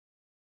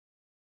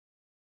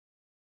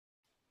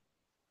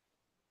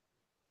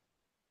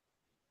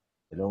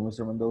Hello,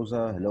 Mr.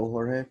 Mendoza. Hello,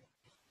 Jorge.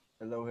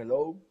 Hello,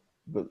 hello.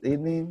 Good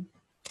evening.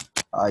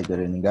 Hi, good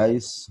evening,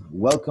 guys.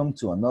 Welcome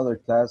to another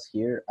class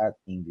here at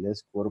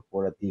Ingles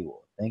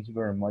Corporativo. Thank you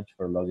very much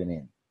for logging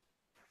in.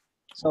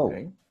 So,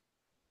 Okay.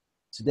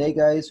 today,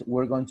 guys,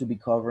 we're going to be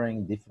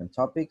covering different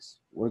topics.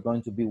 We're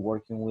going to be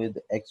working with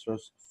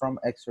extras from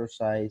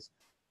exercise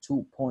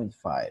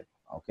 2.5,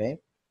 okay?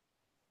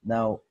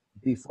 Now,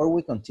 before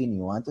we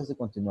continue, antes de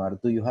continuar,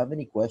 do you have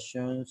any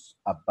questions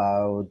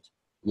about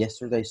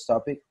yesterday's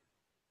topic?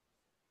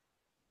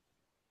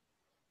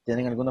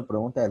 ¿Tienen alguna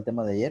pregunta del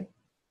tema de ayer?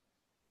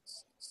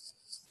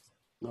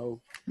 No,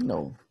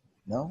 No.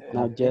 No?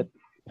 not yet.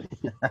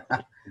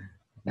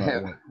 Not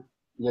yet.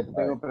 Yo te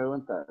tengo Right.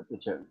 pregunta,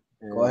 teacher.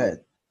 Go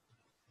ahead.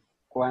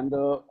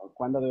 ¿Cuándo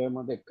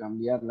debemos de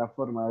cambiar la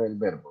forma del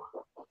verbo?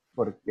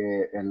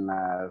 Porque en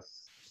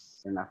las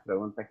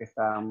preguntas que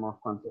estábamos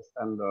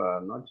contestando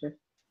anoche,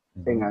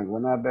 en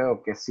algunas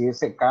veo que sí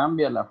se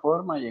cambia la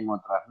forma y en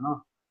otras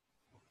no.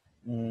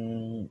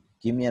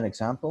 Give me an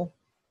example,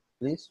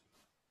 please.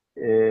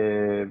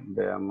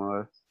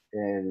 Veamos,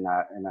 en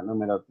la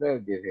número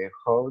 3 dice,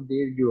 how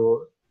did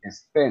you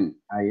spend?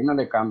 Ahí no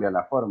le cambia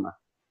la forma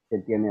que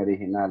tiene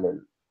original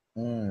el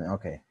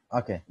Okay.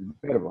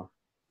 verbo.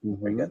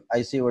 Very good.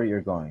 I see where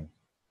you're going.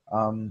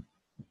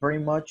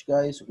 Pretty much,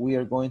 guys, we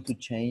are going to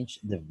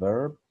change the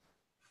verb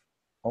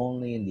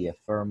only in the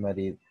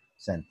affirmative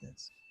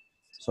sentence.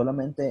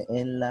 Solamente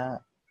en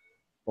la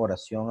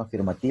oración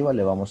afirmativa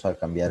le vamos a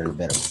cambiar el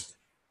verbo.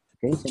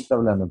 Okay, siempre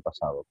hablando en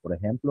pasado. Por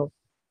ejemplo,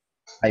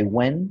 I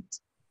went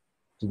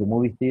to the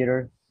movie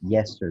theater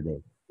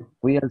yesterday.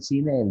 Fui al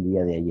cine el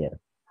día de ayer.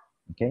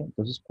 Okay,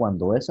 entonces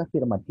cuando es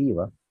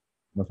afirmativa,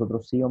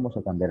 nosotros sí vamos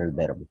a cambiar el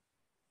verbo.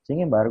 Sin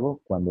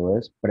embargo, cuando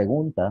es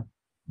pregunta,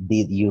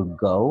 did you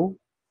go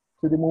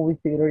to the movie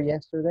theater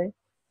yesterday?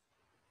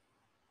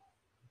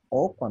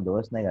 O cuando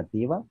es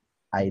negativa,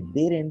 I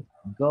didn't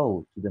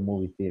go to the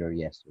movie theater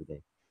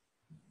yesterday.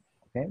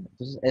 Okay,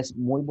 entonces es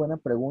muy buena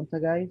pregunta,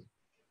 guys,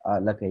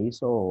 la que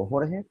hizo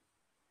Jorge.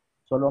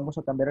 Solo vamos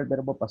a cambiar el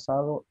verbo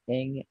pasado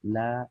en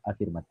la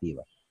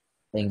afirmativa.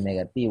 En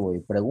negativo y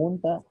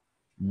pregunta,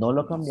 no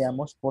lo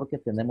cambiamos porque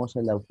tenemos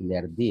el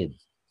auxiliar did.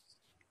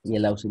 Y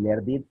el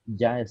auxiliar did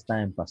ya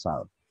está en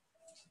pasado.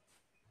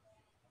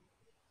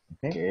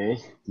 Okay.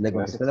 ¿Le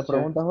contesté la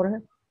pregunta,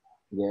 Jorge?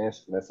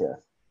 Yes, gracias.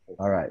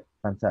 All right,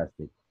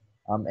 fantastic.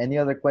 Any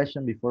other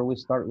question before we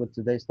start with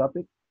today's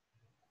topic?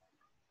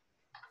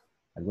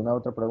 ¿Alguna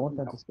otra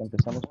pregunta antes que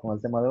empezamos con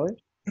el tema de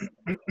hoy?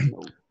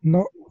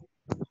 No.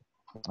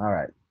 All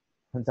right,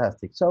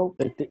 fantastic. So,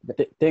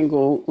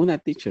 Tengo una,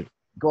 teacher.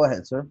 go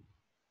ahead, sir.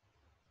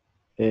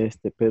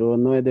 Pero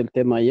no es del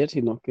tema ayer,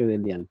 sino que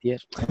del de antier.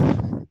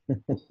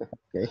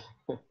 Okay.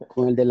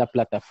 Con el de la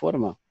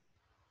plataforma.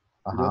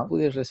 Ajá. Yo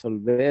pude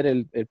resolver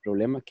el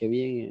problema que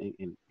vi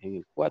en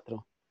el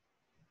 4.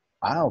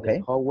 Ah,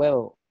 okay. How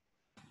well.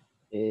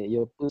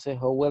 Yo puse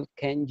how well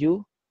can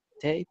you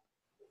take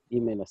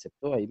y me lo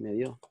aceptó, ahí me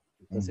dio.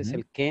 Entonces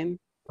el can,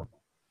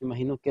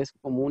 imagino que es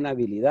como una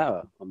habilidad,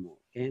 ¿va? Como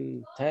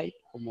can type,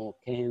 como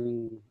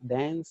can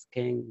dance,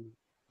 can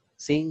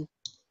sing.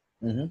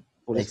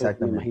 Por eso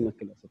me imagino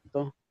que lo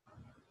aceptó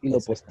y lo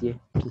posteé.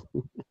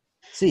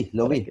 Sí,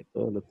 lo para vi. que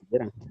todos lo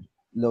tuvieran.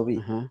 Lo vi.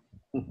 Ajá.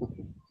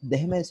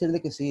 Déjeme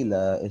decirle que sí,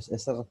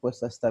 esta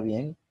respuesta está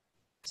bien.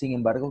 Sin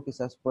embargo,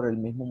 quizás por el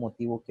mismo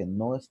motivo que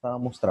no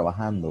estábamos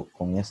trabajando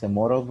con ese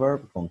modal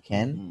verb, con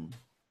can,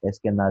 es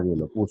que nadie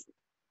lo puso,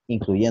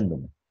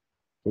 incluyéndome.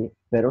 ¿Sí?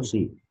 Pero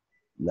sí,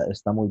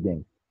 está muy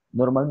bien.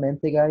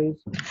 Normalmente,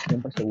 guys,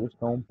 siempre se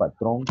busca un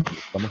patrón cuando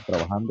estamos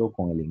trabajando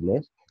con el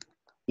inglés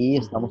y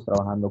estamos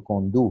trabajando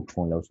con do,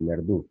 con el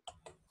auxiliar do.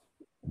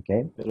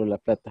 ¿Okay? Pero la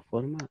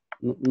plataforma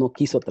no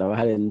quiso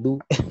trabajar en do.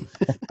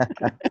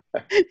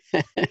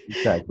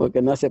 Exacto.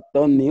 Porque no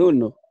aceptó ni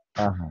uno.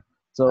 Ajá.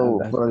 So,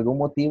 por algún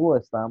motivo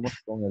estábamos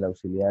con el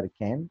auxiliar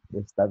can,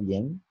 está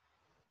bien.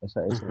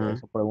 Esa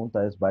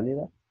pregunta es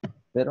válida,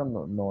 pero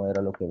no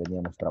era lo que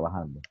veníamos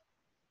trabajando.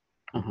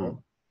 Okay.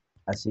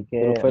 Así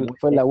que... Pero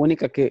fue la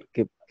única que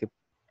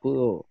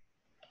pudo,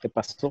 que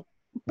pasó.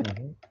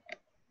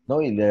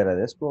 No, y le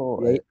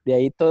agradezco. De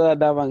ahí todas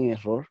daban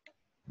error.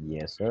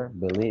 Yes, sir.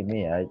 Believe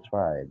me, I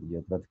tried.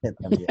 Yo traté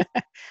también.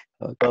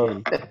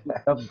 Okay.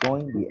 So,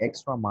 going the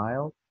extra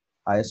mile,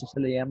 a eso se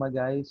le llama,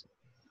 guys,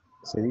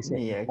 se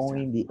dice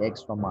going the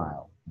extra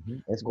mile.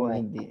 Es como,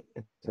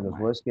 se los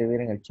voy a escribir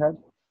en el chat.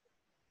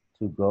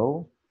 To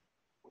go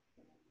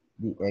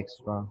the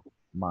extra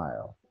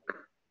mile.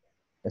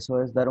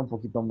 Eso es dar un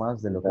poquito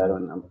más de lo que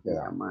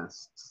da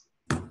más.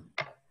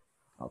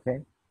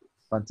 Okay,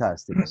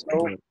 fantastic.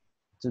 So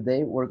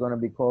today we're going to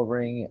be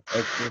covering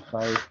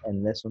exercise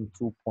and lesson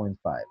 2.5.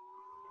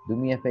 Do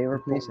me a favor,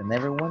 please, and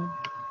everyone,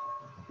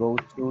 go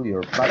to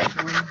your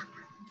platform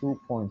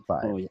 2.5.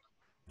 Oh,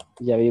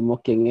 ya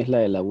vimos quién es la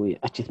de la bulla.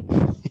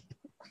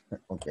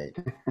 Okay.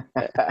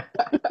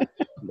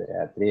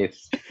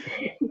 Beatriz.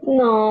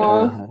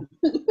 No.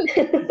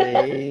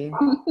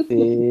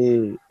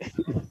 Sí.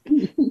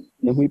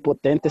 Es muy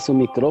potente su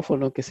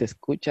micrófono que se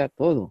escucha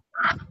todo.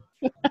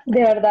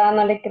 De verdad,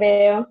 no le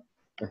creo.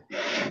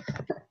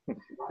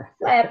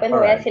 Vaya, pues lo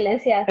voy a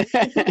silenciar.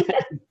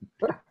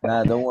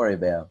 Nah, don't worry,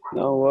 Bea.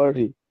 No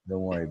worry.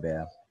 Don't worry,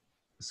 Bea.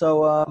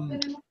 So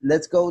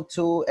let's go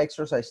to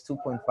exercise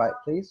 2.5,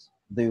 please.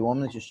 Do you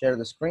want me to share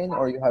the screen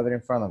or you have it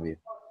in front of you?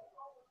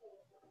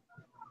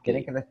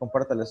 ¿Quieren que les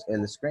comparta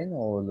el screen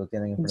o lo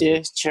tienen en frente?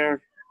 Yes,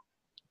 chair.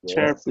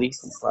 Chair,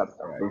 please.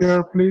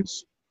 Here,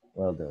 please.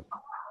 Well done.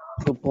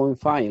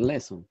 2.5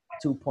 lesson.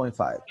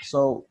 2.5.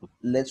 So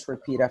let's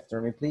repeat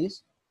after me,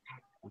 please.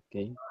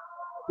 Okay.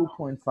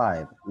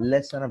 2.5,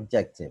 lesson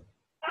objective.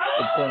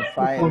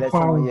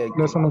 2.5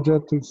 Lesson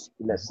objectives.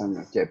 Lesson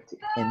objective.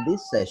 In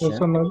this session,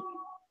 Lesson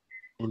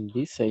In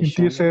this in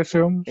session, this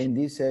session, In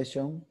this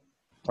session,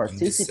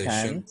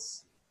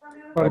 participants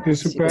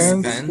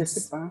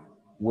participants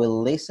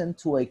will listen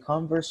to a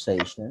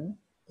conversation.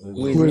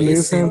 we will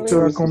listen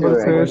to a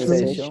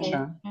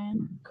conversation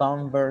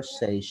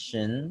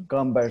conversation.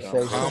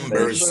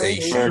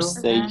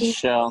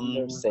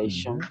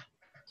 conversation.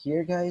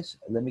 Here, guys,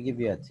 let me give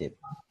you a tip.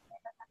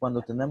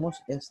 Cuando tenemos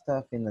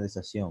esta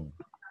finalización,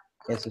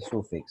 ese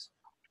suffix,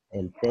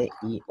 el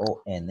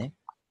T-I-O-N,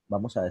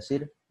 vamos a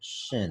decir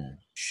shin.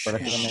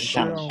 Prácticamente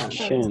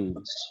Shin.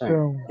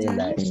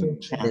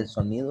 del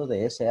sonido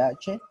de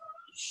SH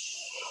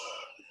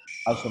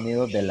al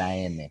sonido de la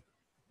N.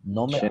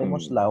 No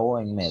metemos la O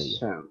en medio.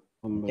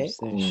 Okay?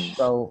 Conversation.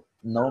 So,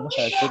 no vamos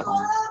a decir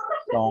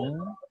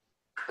son,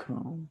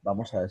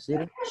 vamos a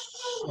decir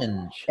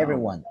shin.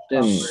 Everyone,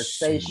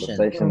 conversation.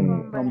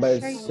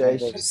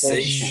 Conversation.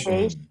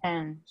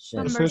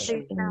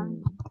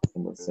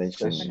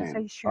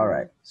 All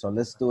right, so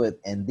let's do it.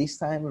 And this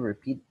time we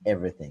repeat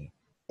everything.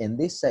 In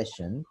this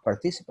session,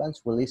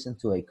 participants will listen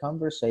to a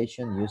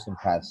conversation using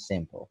past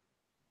simple.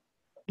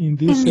 In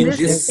this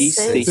This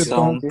session,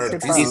 session,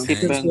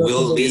 participant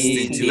will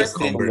listen to a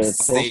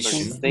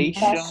conversation using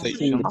past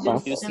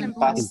simple. Using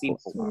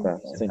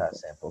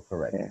past simple,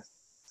 correct. Yes.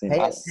 Pay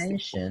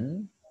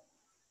attention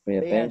Pay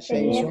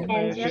attention.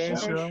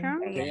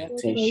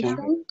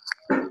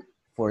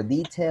 for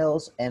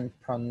details and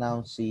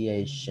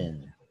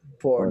pronunciation.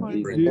 For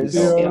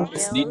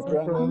details the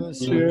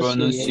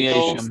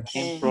pronunciation.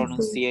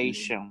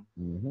 Pronunciation.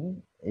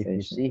 If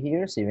you see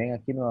here, si ven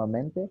aquí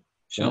nuevamente,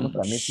 tenemos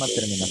la misma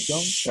terminación.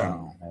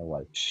 Da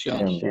igual.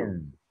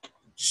 Shin.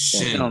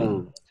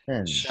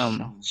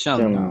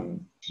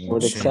 For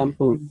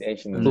example,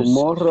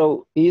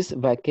 tomorrow is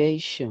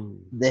vacation.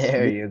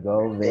 There you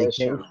go,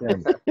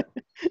 vacation.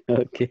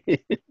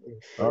 Okay.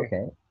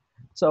 Okay.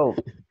 So,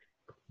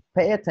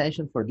 pay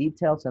attention for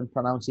details and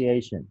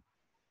pronunciation.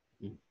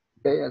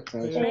 Pay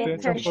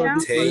attention.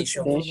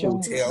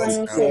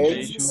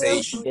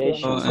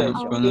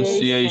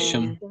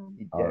 Pronunciation.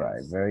 All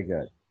right, very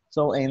good.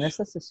 So, en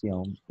esta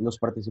sesión, los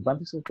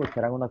participantes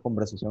escucharán una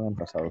conversación en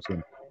pasado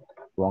simple,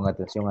 con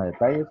atención a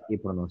detalles y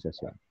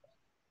pronunciación.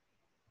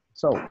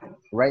 So,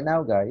 right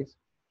now, guys,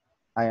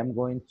 I am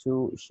going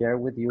to share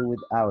with you with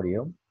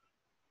audio,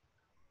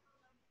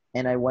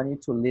 and I want you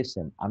to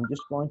listen. I'm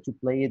just going to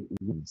play it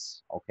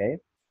once, okay?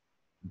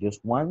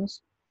 Just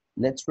once.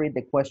 Let's read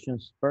the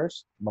questions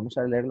first. Vamos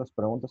a leer las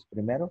preguntas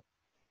primero,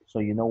 so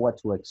you know what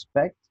to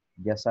expect.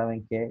 Ya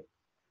saben qué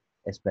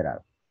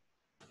esperar.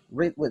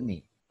 Read with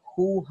me.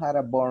 Who had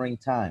a boring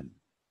time?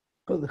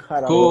 Who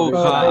had a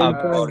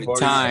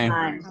time?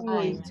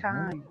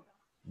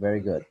 Very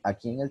good.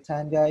 Aquí en el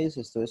time, guys,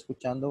 estoy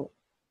escuchando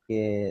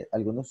que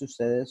algunos de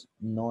ustedes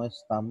no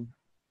están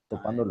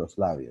topando los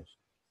labios.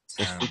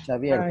 Se escucha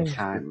abierto. Se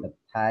escucha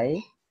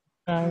time.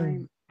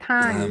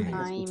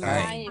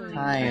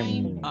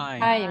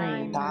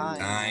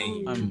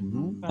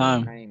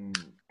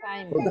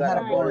 Who had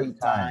a boring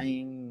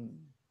time?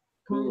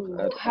 Who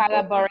had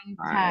a boring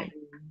time?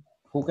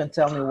 Who can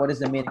tell me what is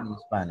the meaning in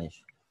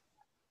Spanish?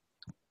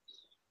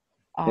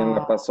 ¿Quién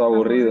la pasó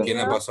aburrido?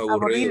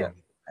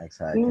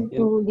 Exactly.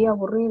 Un día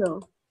aburrido.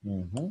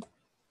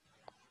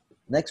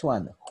 Next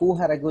one. Who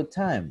had a good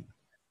time?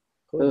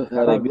 Who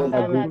had a good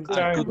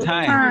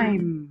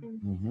time.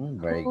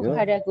 Very Who good.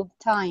 had a good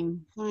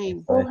time?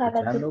 Estoy Who had a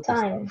escuchando good que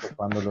están time?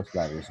 topando los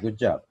labios. Good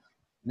job.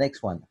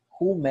 Next one.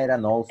 Who met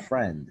an old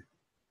friend?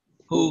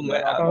 Who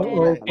met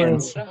All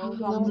friends.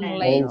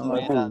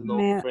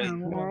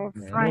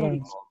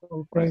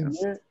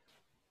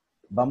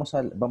 Vamos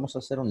a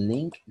hacer un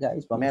link,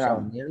 guys. Vamos a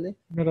unirle.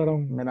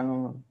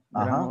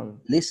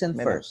 Listen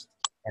first,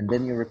 and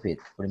then you repeat.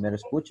 Primero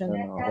escuchen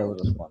y luego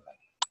respondan.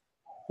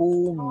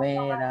 Who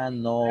met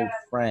an old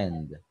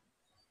friend?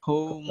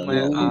 Who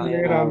met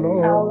an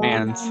old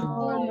friend?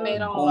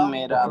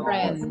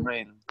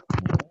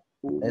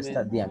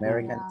 Esta, the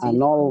American T.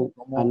 An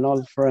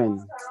old friend.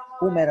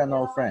 Who met an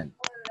old friend?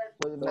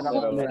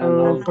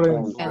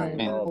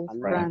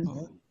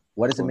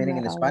 What is the meaning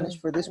in Spanish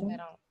for this one?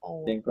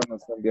 ¿Quién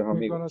conoce a un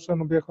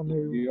viejo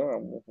amigo?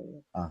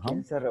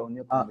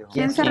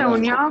 ¿Quién se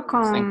reunió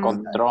con? Se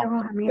encontró.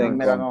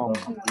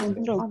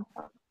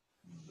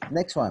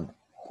 Next one.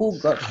 Who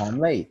got home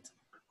late?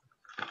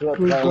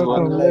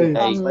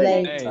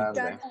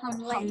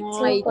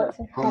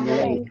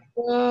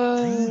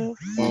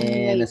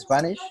 In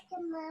Spanish?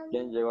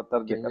 ¿Quién llegó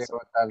tarde a casa?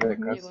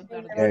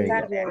 There you go.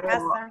 Tarde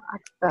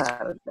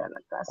a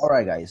la casa. All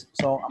right, guys.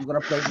 So I'm gonna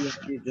play with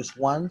you just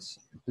once.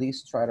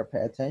 Please try to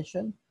pay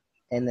attention,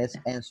 and let's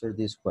answer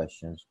these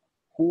questions.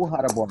 Who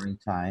had a boring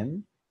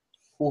time?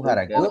 Who had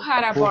a good? Who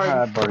had a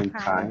boring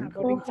time?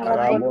 Boring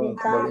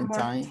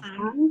time.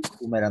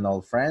 Who met an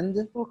old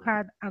friend? Who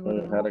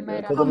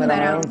met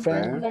an old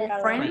friend?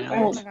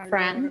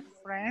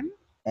 Friend.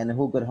 And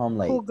who got home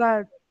late? Who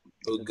got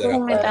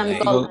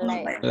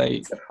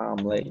late? Home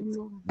late.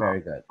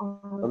 Very good.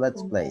 So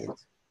let's play it.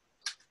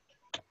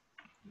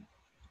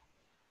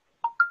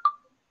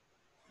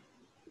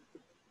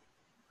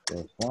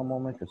 Just one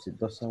moment, because it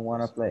doesn't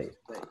want to play.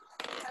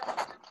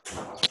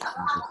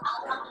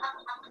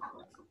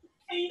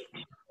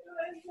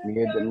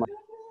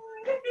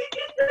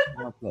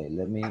 Play.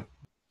 Let me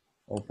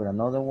open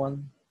another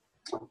one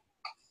to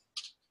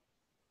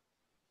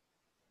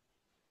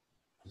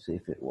see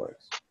if it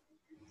works.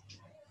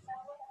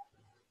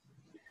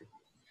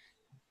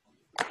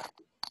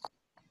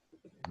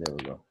 There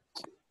we go.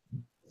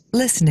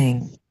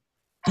 Listening.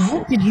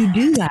 What did you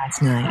do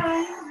last night?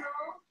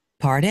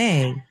 Part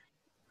A.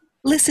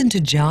 Listen to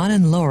John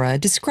and Laura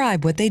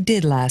describe what they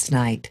did last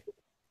night.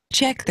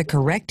 Check the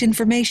correct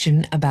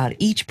information about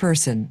each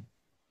person.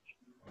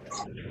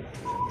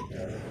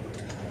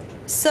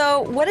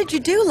 So, what did you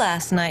do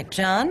last night,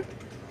 John?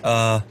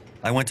 I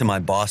went to my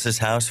boss's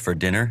house for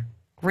dinner.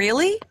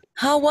 Really?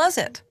 How was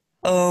it?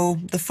 Oh,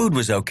 the food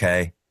was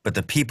okay, but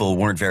the people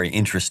weren't very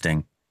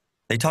interesting.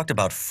 They talked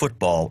about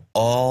football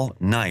all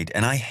night,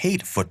 and I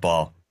hate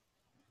football.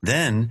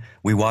 Then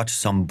we watched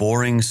some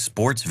boring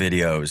sports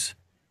videos.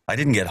 I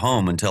didn't get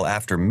home until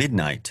after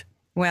midnight.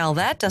 Well,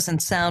 that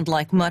doesn't sound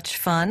like much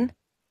fun.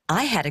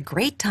 I had a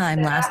great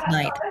time last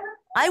night.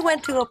 I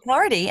went to a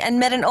party and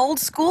met an old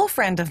school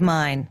friend of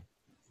mine.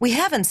 We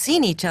haven't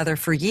seen each other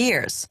for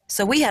years,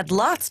 so we had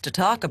lots to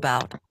talk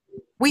about.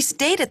 We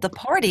stayed at the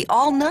party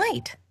all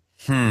night.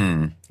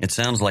 It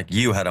sounds like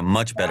you had a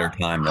much better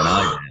time than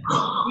I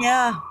did.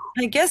 Yeah,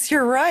 I guess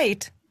you're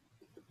right.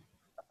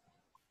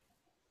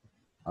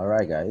 All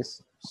right,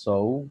 guys.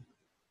 So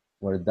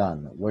we're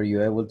done. Were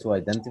you able to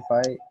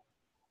identify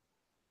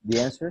the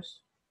answers?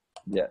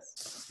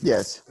 Yes.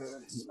 Yes.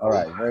 All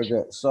right, very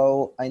good.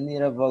 So I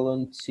need a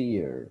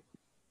volunteer.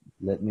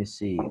 Let me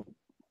see.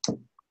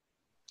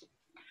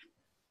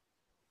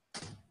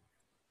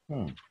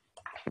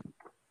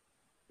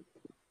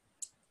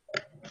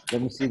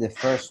 Let me see. The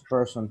first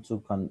person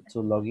to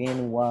log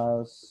in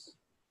was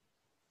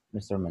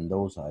Mr.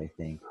 Mendoza, I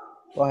think.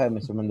 Go ahead,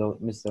 Mr.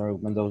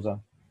 Mendoza.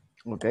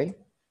 Okay.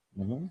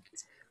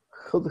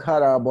 Who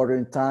had a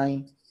boring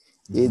time?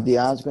 The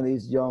answer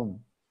is John.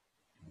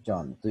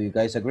 John, do you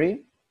guys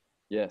agree?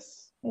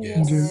 Yes.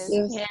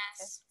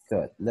 Yes.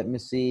 Good. Let me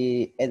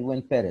see.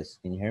 Edwin Perez.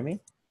 Can you hear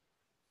me?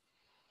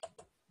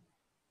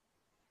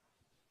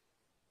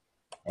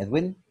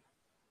 Edwin?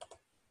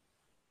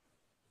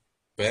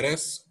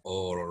 Perez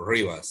or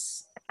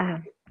Rivas?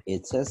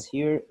 It says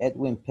here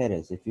Edwin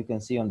Perez, if you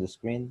can see on the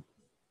screen.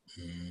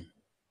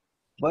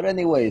 But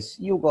anyways,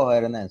 you go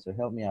ahead and answer.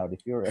 Help me out.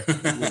 If you're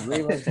Edwin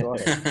Rivas, go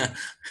ahead.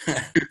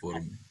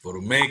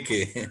 por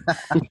Meque.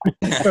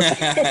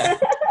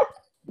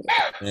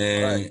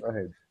 Right, go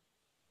ahead.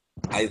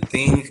 I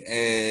think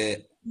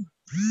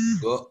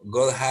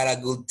God had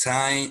a good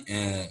time.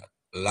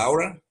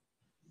 Laura?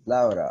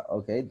 Laura,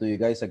 okay. Do you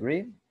guys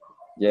agree?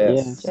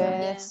 Yes.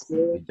 Yes.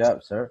 Good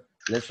job, sir.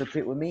 Let's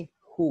repeat with me.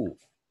 Who?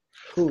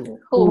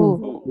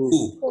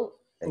 Who?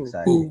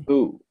 Exactly.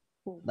 Who?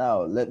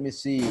 Now, let me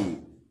see.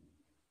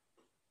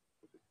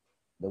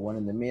 The one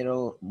in the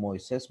middle,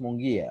 Moises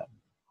Munguia.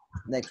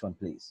 Next one,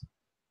 please.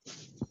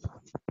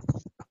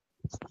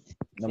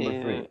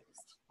 Number 3.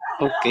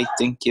 Okay,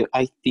 thank you.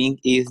 I think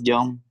it's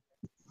John.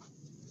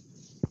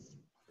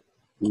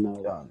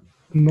 No. John.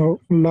 No,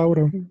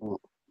 Laura.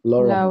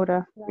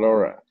 Laura.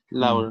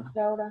 Laura.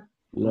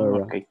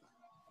 Okay.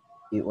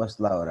 It was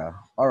Laura.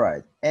 All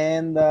right.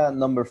 And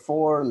number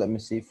 4, let me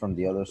see from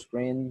the other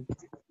screen.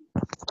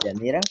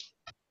 Yanira.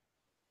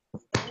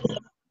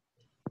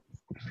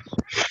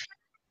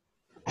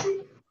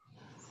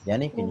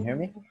 Yanni, can you hear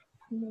me?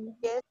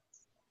 Yes.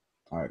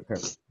 All right,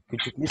 perfect.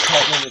 Could you please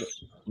help me with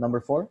number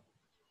 4?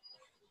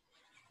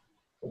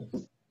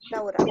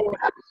 Laura.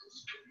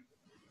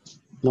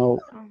 No.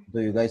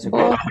 Do you guys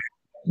agree?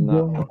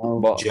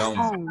 No. John.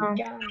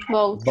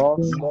 Both.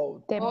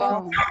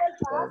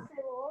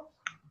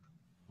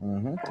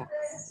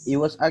 It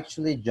was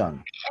actually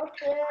John.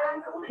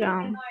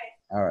 John.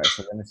 All right,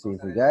 so let me see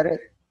if we got it.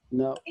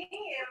 No.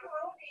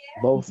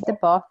 Both.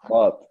 Both.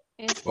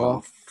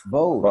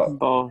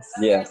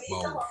 Yes.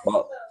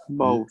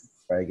 Both.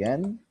 Try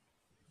again.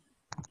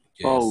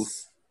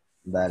 Yes.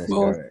 That is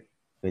correct.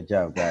 Good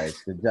job, guys.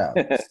 Good job.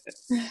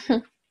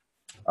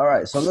 All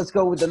right, so let's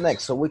go with the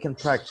next so we can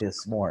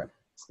practice more.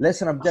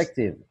 Lesson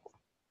objective.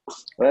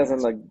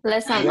 Lesson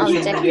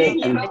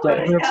objective.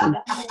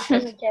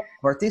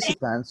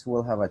 Participants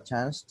will have a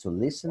chance to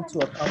listen to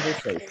a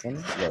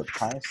conversation where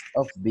past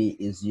of be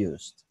is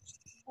used.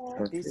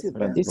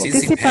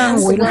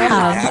 Participant will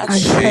have a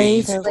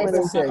chance to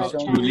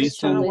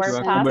listen to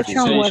a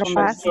conversation where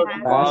past of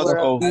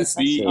Past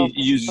be of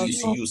is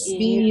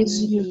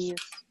is used.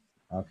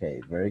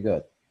 Okay, very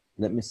good.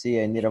 Let me see.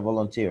 I need a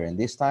volunteer. And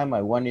this time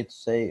I want you to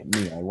say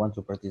me. I want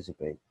to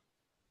participate.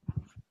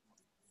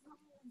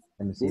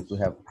 Let me see if we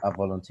have a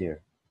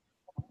volunteer.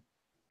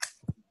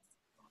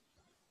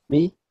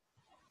 Me?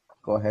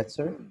 Go ahead,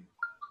 sir.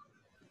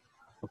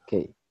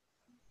 Okay.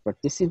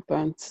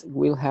 Participants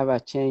will have a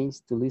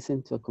chance to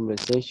listen to a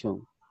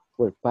conversation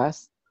where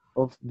past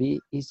of be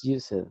is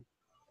used.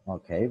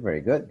 Okay, very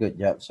good. Good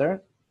job,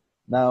 sir.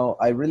 Now,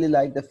 I really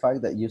like the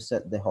fact that you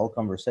said the whole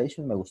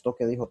conversation. Me gustó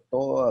que dijo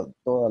toda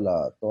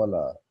la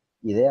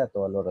idea,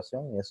 toda la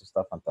oración, y eso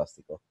está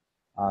fantástico.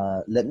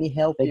 Let me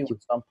help you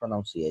with some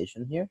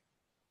pronunciation here.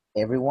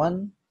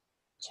 Everyone,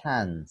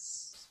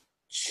 chance.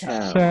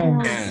 chance.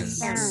 And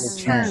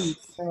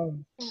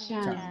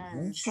here,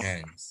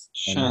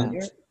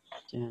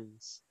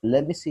 Chance.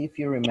 let me see if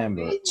you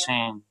remember.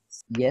 Chance.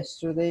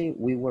 Yesterday,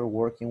 we were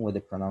working with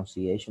the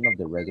pronunciation of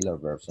the regular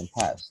verbs in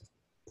past.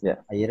 Yeah.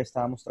 Ayer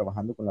estábamos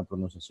trabajando con la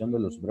pronunciación de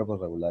los verbos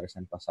regulares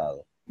en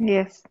pasado.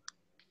 Yes.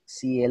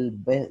 Si el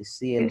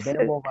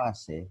verbo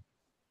base,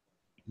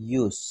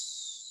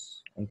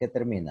 use, ¿en qué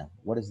termina?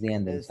 What is the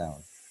ending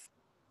sound?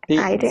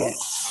 Aire.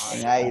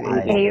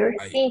 Aire.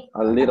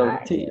 A little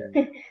T.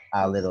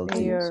 A little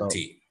T. So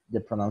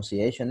the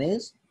pronunciation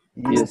is?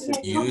 Use.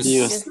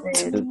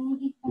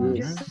 Everyone.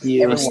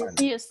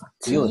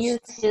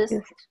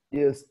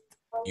 Used.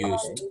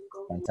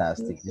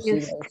 Fantastic. You see,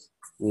 guys,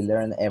 we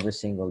learn every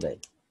single day.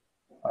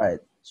 All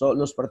right. So,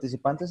 los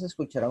participantes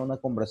escucharán una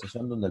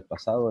conversación donde el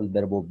pasado del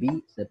verbo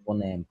be se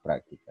pone en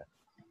práctica.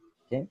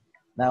 Okay.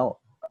 Now,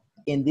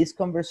 in this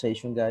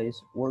conversation,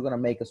 guys, we're going to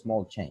make a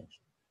small change.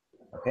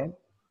 Okay.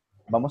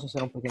 Vamos a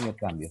hacer un pequeño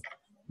cambio.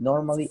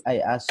 Normally, I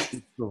ask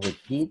you to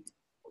repeat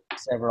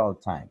several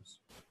times.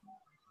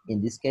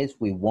 In this case,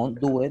 we won't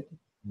do it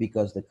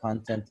because the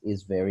content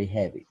is very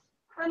heavy.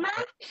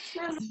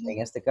 En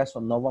este caso,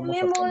 no vamos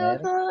a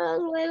poner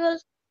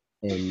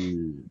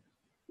el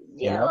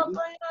audio,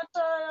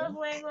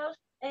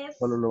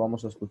 solo lo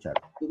vamos a escuchar.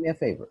 Do me a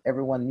favor,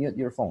 everyone mute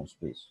your phones,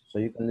 please, so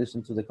you can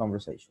listen to the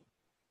conversation.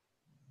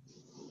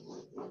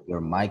 Your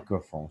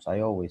microphones,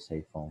 I always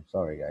say phone,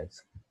 sorry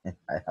guys, I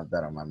have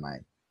that on my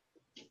mind.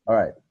 All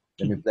right,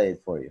 let me play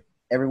it for you.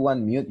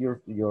 Everyone mute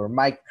your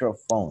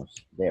microphones.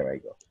 There I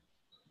go.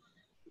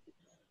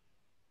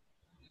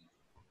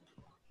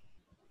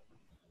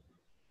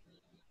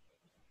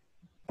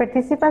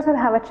 Participants will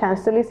have a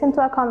chance to listen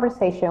to a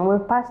conversation where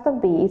past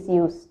of be is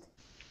used.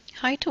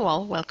 Hi to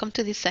all, welcome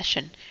to this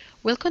session.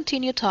 We'll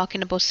continue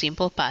talking about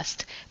simple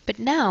past, but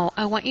now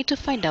I want you to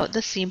find out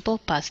the simple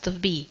past of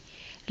be.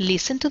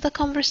 Listen to the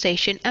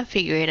conversation and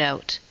figure it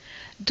out.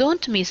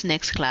 Don't miss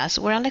next class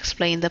where I'll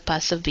explain the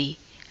past of be.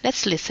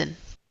 Let's listen.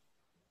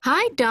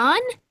 Hi,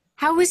 Don.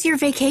 How was your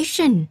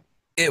vacation?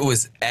 It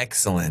was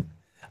excellent.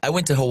 I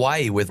went to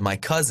Hawaii with my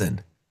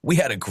cousin. We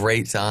had a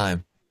great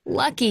time.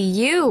 Lucky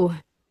you.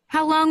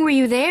 How long were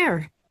you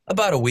there?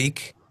 About a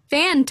week.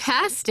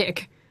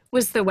 Fantastic.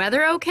 Was the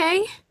weather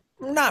okay?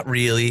 Not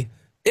really.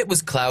 It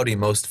was cloudy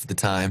most of the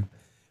time.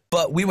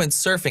 But we went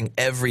surfing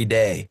every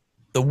day.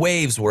 The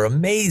waves were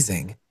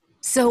amazing.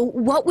 So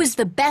what was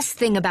the best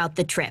thing about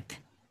the trip?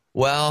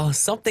 Well,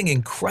 something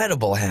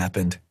incredible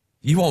happened.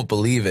 You won't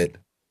believe it.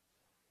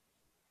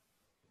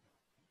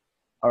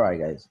 All right,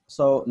 guys.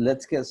 So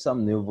let's get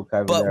some new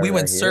vocabulary. But we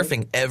went here.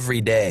 surfing every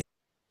day.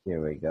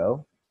 Here we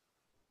go.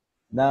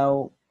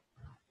 Now,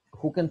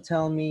 who can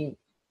tell me,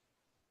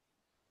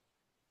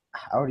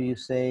 how do you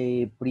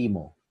say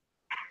primo?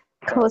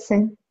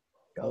 Cousin.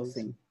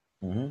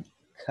 Mm-hmm.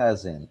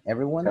 Cousin.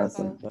 Everyone?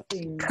 Cousin.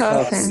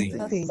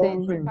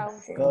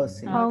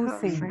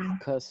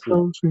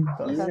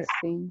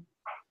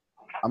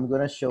 I'm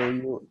going to show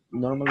you.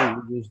 Normally,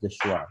 we use the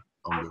schwa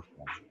in this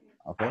one.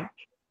 Okay?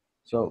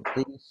 So,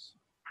 please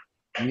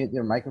mute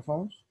your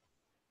microphones.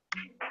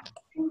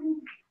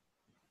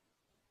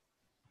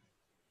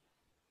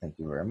 Thank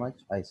you very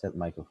much. I said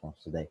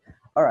microphones today.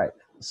 All right.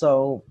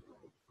 So,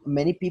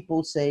 many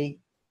people say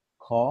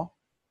call.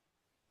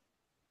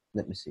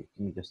 Let me see.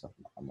 Give me just a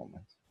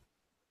moment.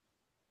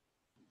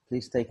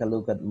 Please take a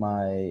look at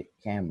my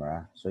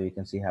camera so you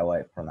can see how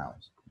I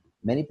pronounce.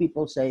 Many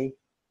people say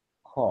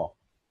call,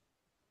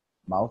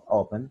 mouth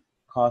open,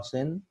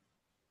 cousin,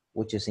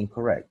 which is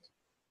incorrect.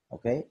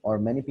 Okay? Or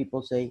many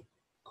people say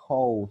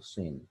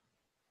cousin,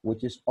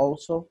 which is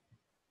also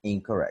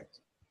incorrect.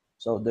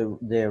 So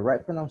the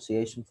right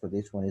pronunciation for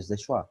this one is the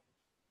schwa.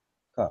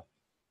 Ka.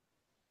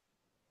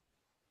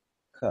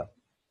 Ka.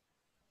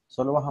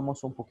 Solo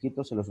bajamos un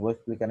poquito, se los voy a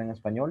explicar en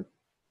español.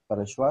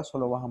 Para el schwa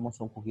solo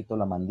bajamos un poquito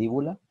la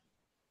mandíbula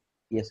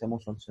y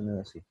hacemos un sonido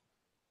así.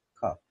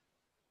 Ka.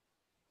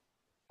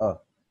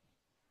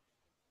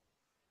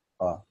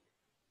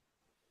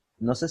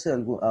 No sé si a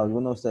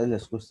alguno de ustedes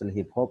les gusta el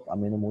hip hop, a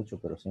mí no mucho,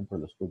 pero siempre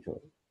lo escucho.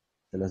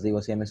 Se los digo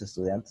así a mis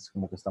estudiantes,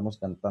 como que estamos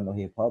cantando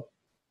hip hop.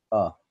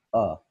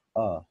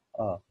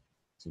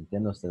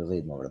 Sintiendo este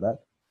ritmo, ¿verdad?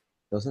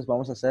 Entonces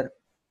vamos a hacer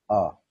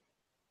a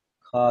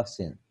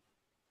cousin.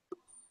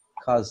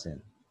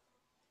 Cousin.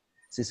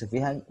 Si se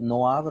fijan,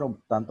 no abro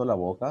tanto la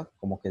boca,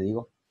 como que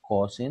digo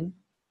cousin,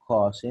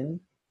 cousin,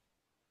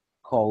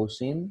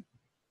 cousin.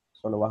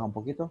 Solo baja un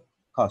poquito.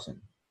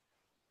 Cousin.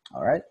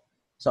 All right.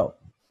 So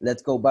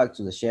let's go back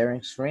to the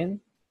sharing screen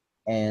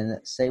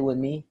and say with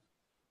me,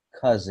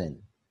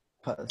 cousin.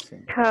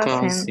 Cousin.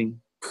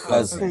 Cousin.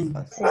 Cousin.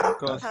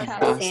 Cousin.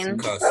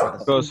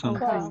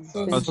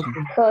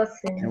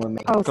 And we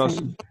make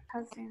Cousin.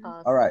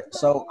 all right.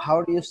 So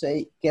how do you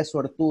say qué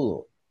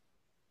suertudo?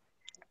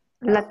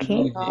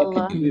 Lucky.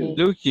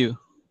 Look you.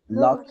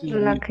 Lucky.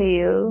 Lucky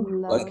you.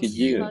 Lucky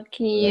you.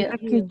 Lucky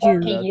you.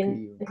 Lucky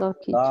you.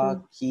 Lucky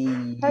Lucky you.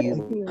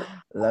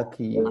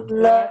 Lucky you.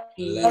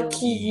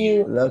 Lucky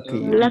you. Lucky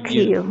you. Lucky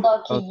you.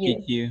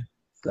 Lucky you.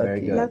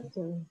 Very good.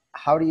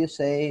 How do you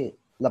say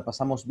la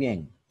pasamos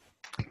bien?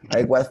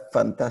 I was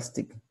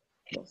fantastic.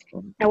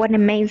 That was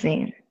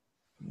amazing.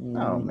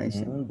 Oh,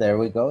 amazing. There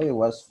we go. It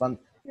was fun.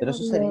 Pero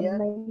eso sería,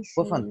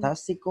 fue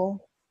fantástico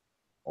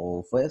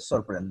o fue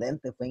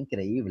sorprendente, fue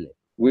increíble.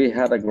 We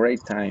had a great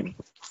time.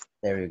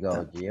 There you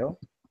go, Gio.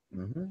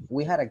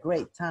 We had a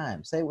great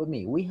time. Say it with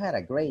me. We had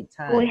a great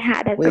time. We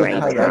had a We great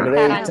had a time.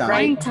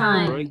 great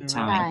time. Great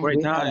Great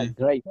We had a time.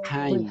 great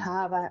time. We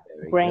have a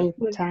Very great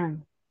good.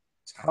 time.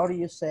 How do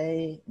you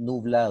say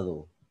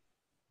nublado?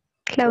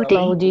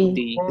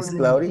 Cloudy. It's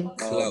cloudy.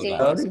 Cloudy.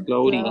 Cloudy.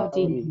 Cloudy.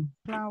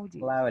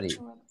 Cloudy.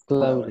 Cloudy.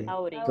 Cloudy.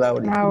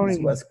 Cloudy.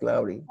 It was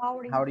cloudy.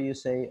 How do you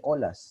say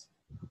olas?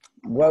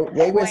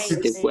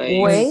 Waves.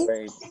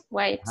 Waves.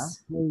 Waves.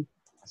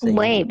 Say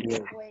Waves.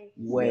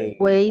 Waves.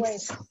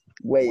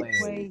 Waves.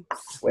 Waves.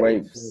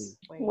 Waves.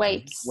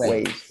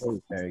 Waves.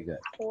 Very good.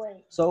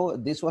 So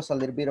this was a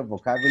little bit of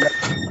vocabulary.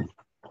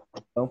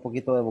 Un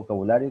poquito de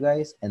vocabulario,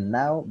 guys. And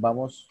now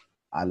vamos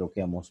a lo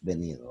que hemos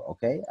venido,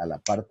 okay? A la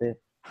parte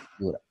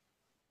dura.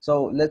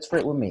 So let's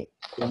read with me.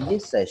 In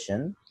this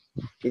session,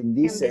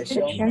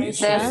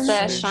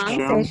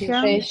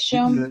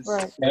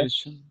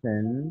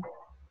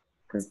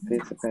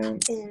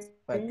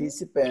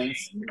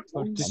 Participants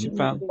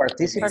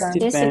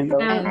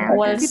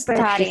Will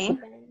study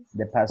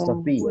the past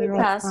of be. the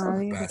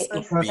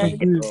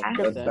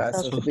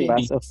past of be.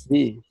 Pass of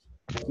B.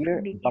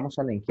 Here, vamos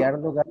a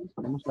linkearlo, guys.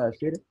 Vamos a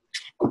decir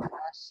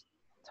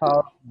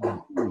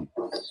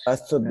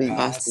past of be.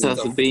 Past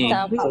of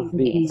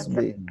be.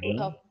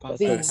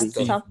 Past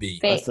of B.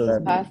 Past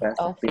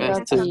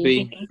of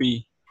B.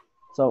 B.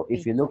 So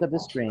if you look at the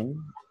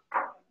screen,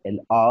 el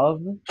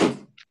of is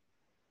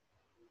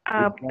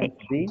going to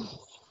be.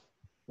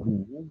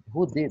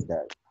 Who did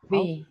that? How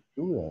did you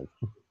do that?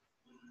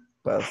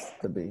 Past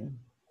of be.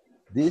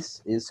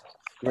 This is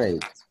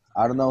great.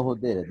 I don't know who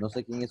did it. No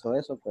sé quién hizo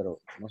eso, pero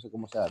no sé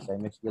cómo se hace. Ahí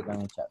me explican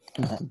en el chat.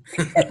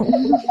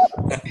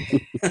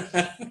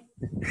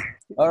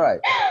 All right.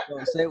 So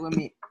say with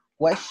me.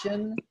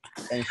 Question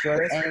and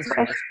short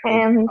answer.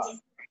 questions.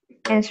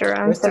 Answer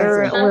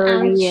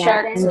will be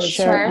Short answers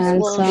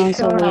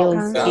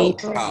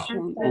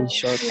And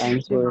short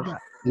answer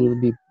will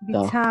be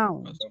tough.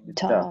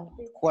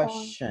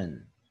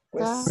 Question.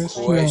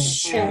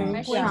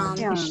 Question.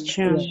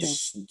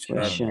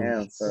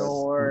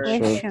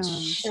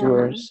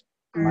 Short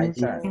My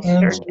turn.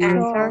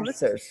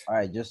 Answers. All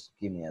right, just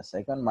give me a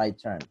second. My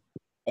turn.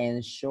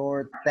 And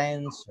short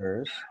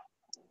answers.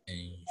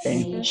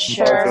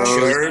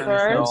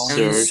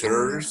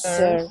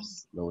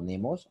 Lo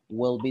unimos.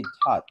 Will be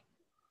taught.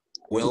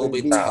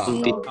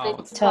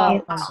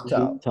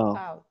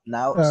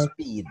 Now,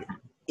 speed.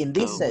 In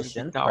this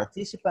session,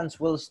 participants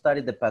will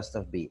study the past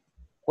of be.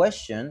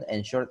 Question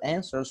and short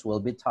answers will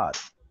be taught.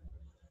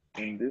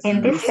 In this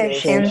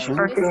session,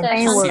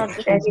 participants will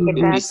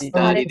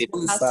study the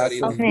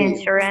past of be.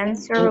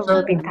 Answer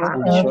will be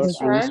taught.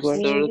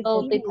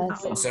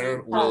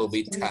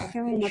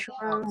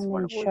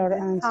 Short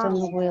answer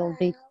will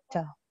be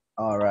tough.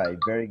 All right,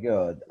 very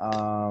good.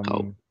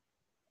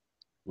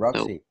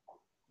 Roxy.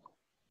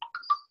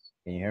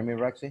 Can you hear me,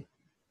 Roxy?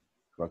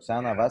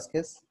 Roxana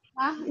Vasquez?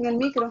 En el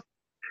micro.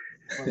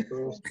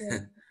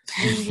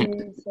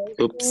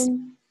 Oops.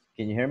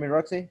 Can you hear me,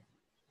 Roxy?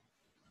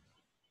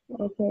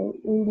 Okay,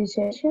 in this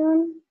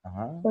session,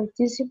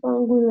 participants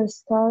will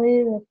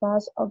study the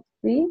past of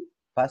be.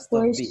 Past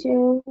of be.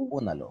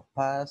 Únalo.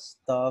 Past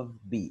of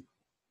be.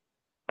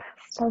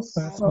 Past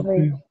of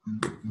be.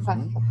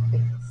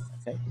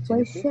 Okay.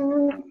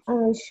 Question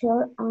and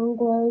short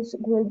answers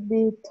will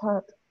be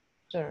taught.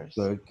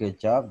 Good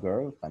job,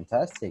 girl.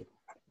 Fantastic.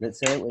 Let's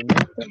say it with me.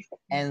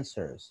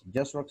 Answers.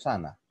 Just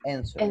Roxana.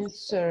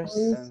 Answers. Answers.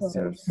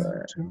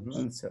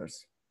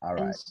 All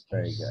right.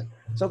 Very good.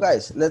 So,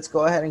 guys, let's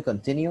go ahead and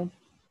continue.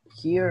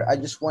 Here, I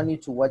just want you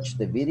to watch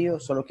the video.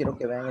 Solo quiero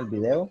que vean el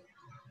video.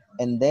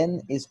 And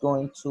then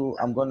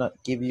I'm going to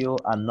give you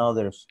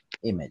another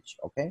image,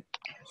 okay?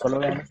 Solo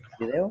vean el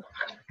video.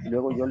 Y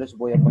luego yo les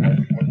voy a poner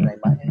otra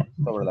imagen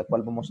sobre la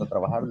cual vamos a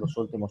trabajar los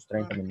últimos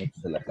 30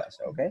 minutos de la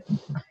clase, okay?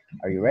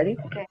 Are you ready?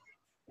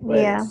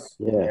 Yeah.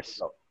 Yes.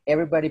 So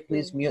everybody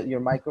please mute your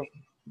microphone.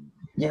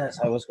 Yes,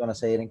 I was going to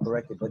say it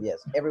incorrectly, but yes.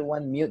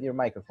 Everyone mute your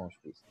microphones,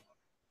 please.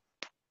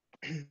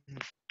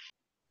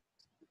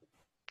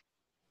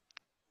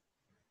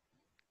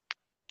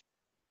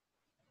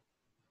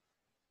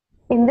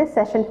 In this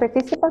session,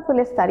 participants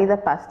will study the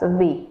past of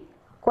be.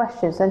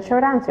 Questions and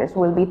short answers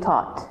will be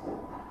taught.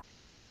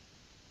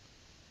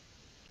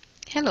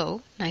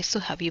 Hello, nice to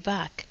have you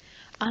back.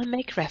 I'll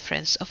make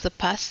reference of the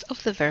past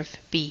of the verb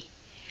be.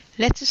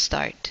 Let's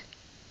start.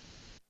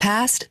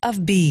 Past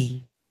of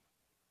be.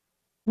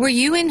 Were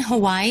you in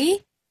Hawaii?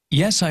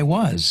 Yes, I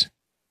was.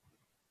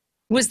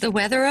 Was the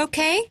weather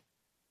okay?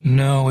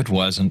 No, it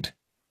wasn't.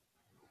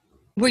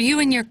 Were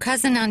you and your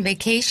cousin on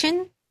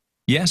vacation?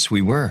 Yes,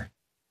 we were.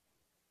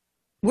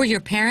 Were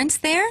your parents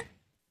there?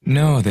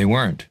 No, they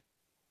weren't.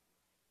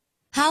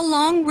 How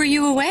long were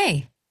you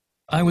away?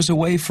 I was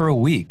away for a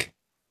week.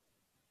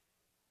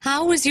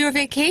 How was your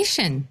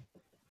vacation?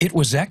 It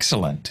was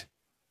excellent.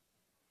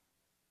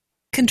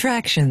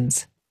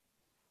 Contractions.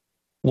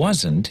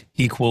 Wasn't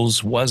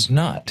equals was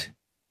not.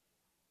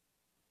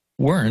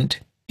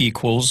 Weren't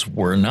equals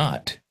were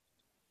not.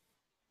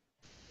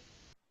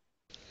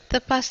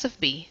 The past of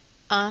be,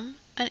 and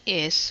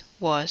is,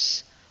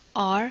 was,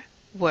 are,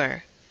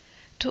 were.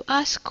 To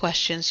ask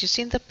questions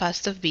using the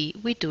past of be,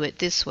 we do it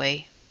this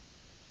way.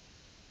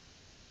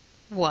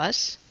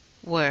 Was,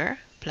 were,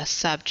 plus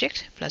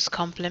subject, plus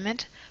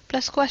complement,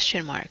 plus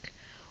question mark.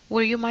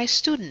 Were you my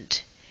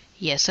student?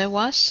 Yes, I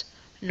was.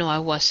 No, I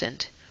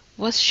wasn't.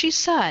 Was she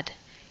sad?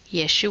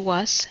 Yes, she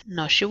was.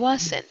 No, she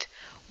wasn't.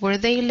 Were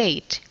they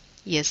late?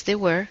 Yes, they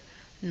were.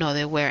 No,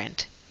 they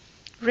weren't.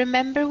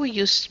 Remember, we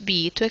used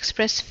be to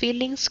express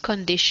feelings,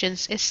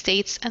 conditions,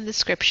 states, and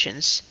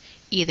descriptions,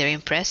 either in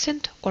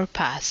present or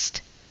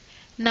past.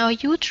 Now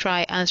you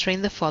try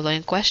answering the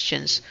following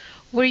questions.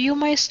 Were you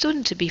my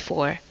student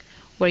before?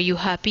 Were you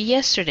happy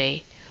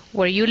yesterday?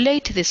 Were you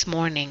late this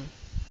morning?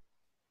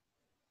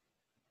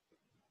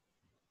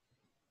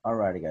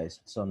 Alrighty, guys.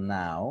 So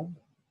now,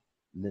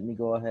 let me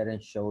go ahead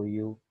and show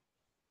you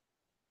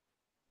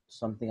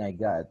something I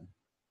got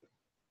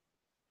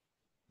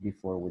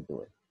before we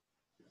do it.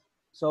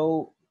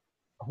 So,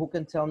 who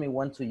can tell me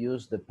when to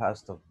use the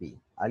past of be?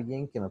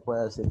 ¿Alguien que me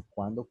pueda decir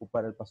cuándo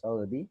ocupar el pasado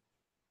de be?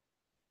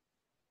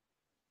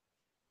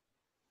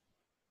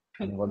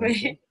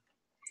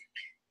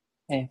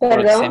 For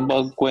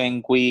example,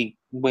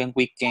 when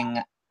we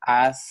can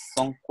ask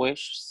some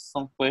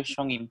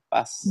question in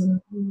past.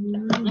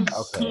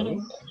 Okay.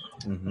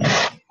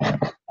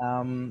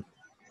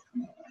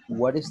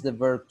 What is the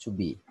verb to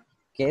be?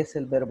 ¿Qué es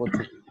el verbo to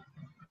be?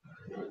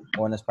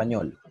 O en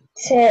español.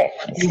 Ser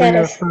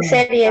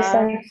y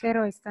estar.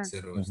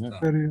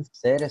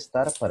 Ser,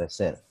 estar,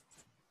 parecer.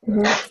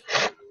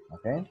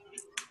 Okay.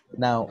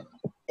 Now,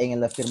 en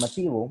el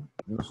afirmativo,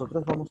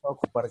 nosotros vamos a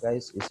ocupar,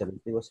 guys, y se lo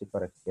digo así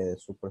para que quede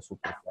súper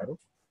claro.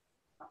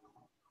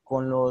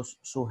 Con los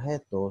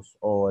sujetos,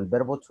 o el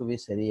verbo to be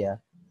sería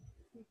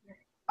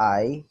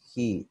I,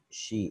 he,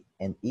 she,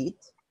 and it.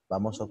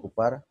 Vamos a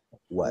ocupar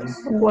was.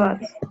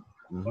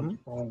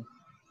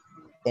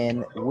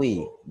 And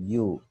we,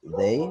 you,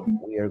 they,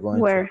 we are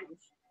going to use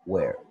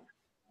were.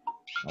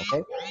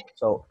 Okay,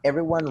 so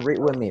everyone read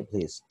with me,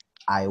 please.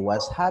 I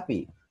was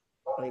happy.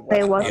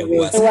 I was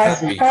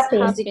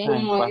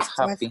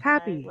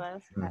happy.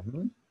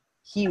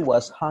 He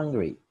was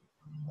hungry.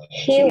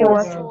 He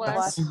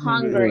was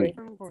hungry.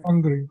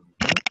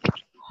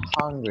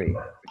 Hungry.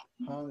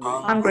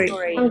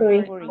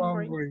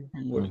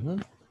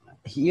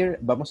 Here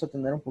vamos a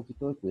tener un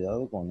poquito de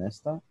cuidado con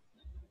esta,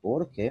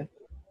 porque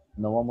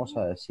no vamos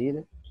a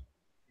decir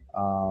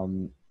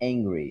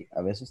angry.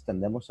 A veces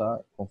tendemos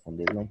a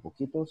confundirlo un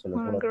poquito. Se lo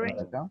voy a poner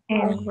acá.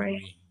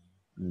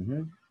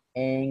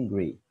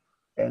 Angry.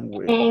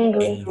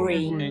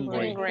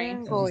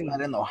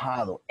 Estar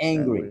enojado.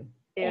 Angry.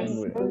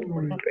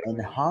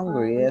 And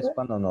hungry es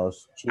cuando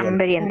nos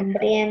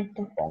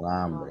Hambriento. con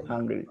hambre.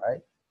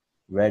 Right?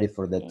 Ready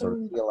for the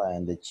tortilla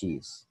and the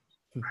cheese.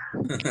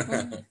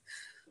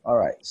 All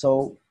right.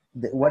 So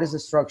what is the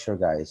structure,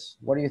 guys?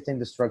 What do you think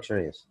the structure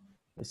is?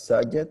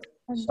 Subject.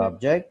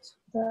 Subject.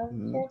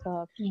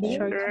 Verb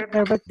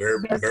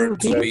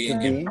to be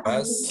in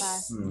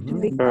past.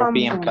 Verb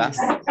in past.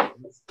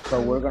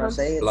 So we're going to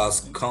say it.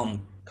 Plus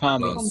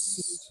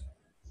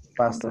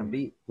Past of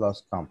be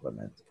plus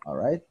complement. All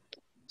right.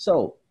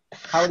 So,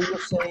 how do you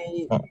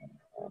say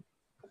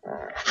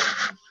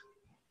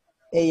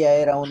ella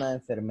era una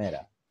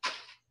enfermera?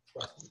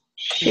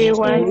 She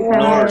was a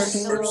nurse.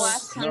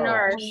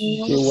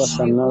 She was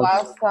a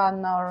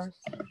nurse.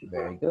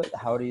 Very good.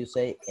 How do you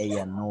say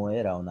ella no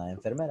era una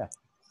enfermera?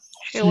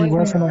 She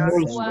was a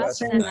nurse.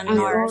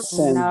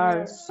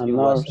 She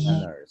was a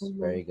nurse.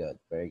 Very good.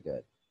 Very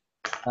good.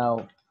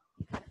 Now,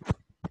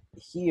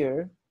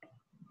 here,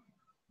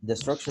 the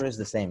structure is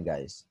the same,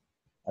 guys.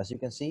 As you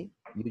can see,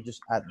 you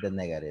just add the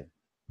negative.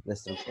 La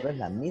estructura es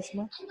la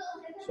misma,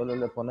 solo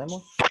le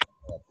ponemos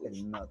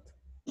not.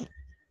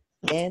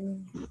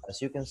 And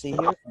as you can see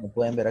here, como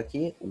pueden ver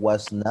aquí,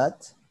 was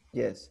not,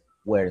 yes,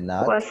 were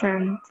not,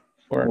 Wasn't.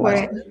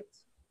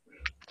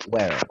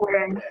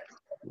 weren't.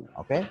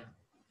 Okay?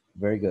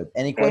 Very good.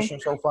 Any Okay.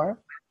 questions so far?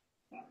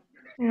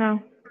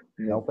 No.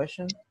 No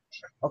question?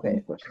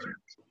 Okay.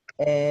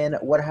 And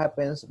what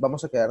happens?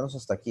 Vamos a quedarnos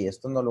hasta aquí.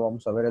 Esto no lo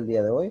vamos a ver el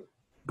día de hoy.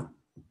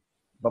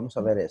 Vamos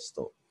a ver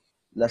esto.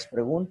 Las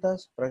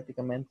preguntas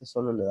prácticamente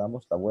solo le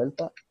damos la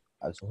vuelta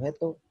al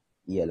sujeto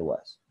y el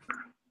was.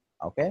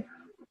 Okay?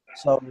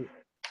 So,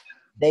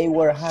 they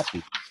were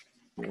happy.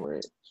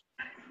 Were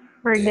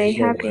they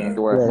happy?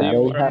 Were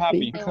they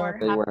happy? They were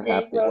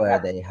happy.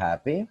 Were they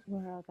happy?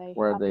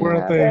 Were they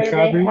Were happy? they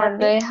happy? Were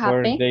they Were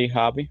happy? they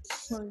happy?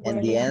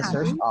 And the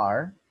answers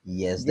are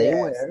yes, they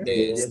were.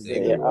 Yes,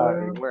 they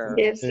are.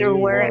 Yes, they They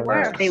were.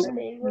 were. They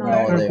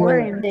No, they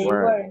weren't. They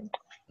weren't.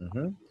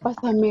 Mhm.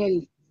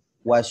 Pásame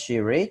Was she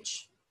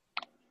rich?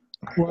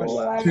 Was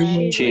Was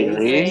she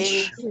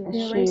Rich. She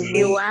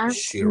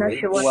was. No,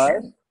 she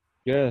wasn't.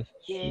 Yes.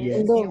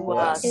 Yes, No. it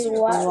was. It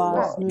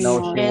was.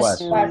 No, she Yes,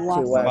 wasn't.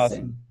 She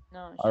wasn't.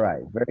 Wasn't. All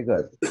right, very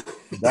good.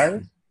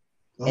 Guys,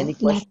 any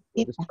questions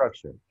with the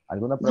structure?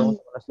 ¿Alguna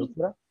pregunta con la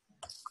estructura?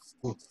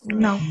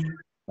 no.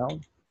 No?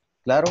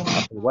 Claro?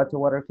 After water,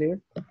 water clear?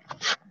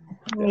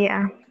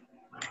 Yeah.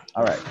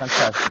 All right,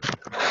 fantastic.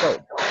 So,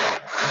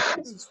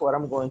 this is what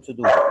I'm going to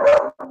do.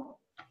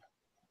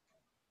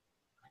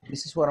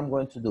 This is what I'm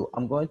going to do.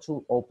 I'm going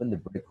to open the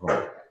break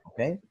room,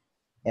 okay?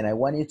 And I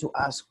want you to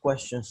ask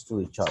questions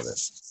to each other.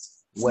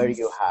 Were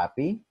you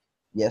happy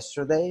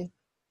yesterday?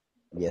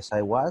 Yes,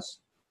 I was.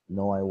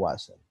 No, I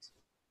wasn't.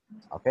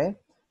 Okay?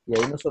 Y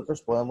ahí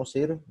nosotros podemos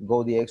ir,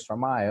 go the extra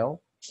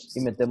mile,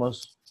 y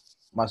metemos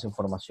más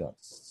información.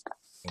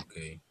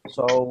 Okay.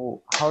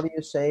 So, how do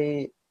you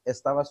say,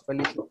 ¿estabas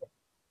feliz?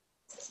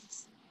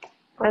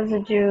 Was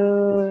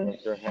you?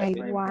 I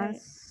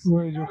was.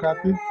 Were you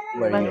happy?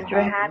 Were Was you you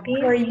happy?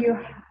 happy?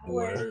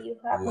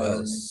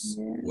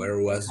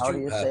 Where was How do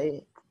you you happy?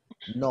 say,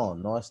 no,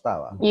 no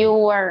estaba? You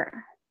were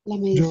La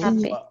You.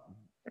 happy.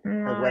 The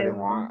No, weather.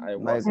 I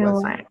wasn't.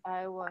 wasn't.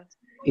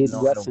 It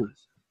No, wasn't.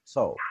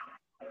 So,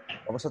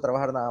 vamos a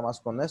trabajar nada más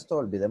con esto.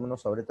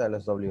 Olvidémonos ahorita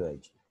del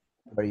SWH.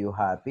 Were you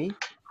happy?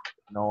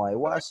 No, I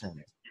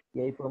wasn't.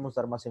 Y ahí podemos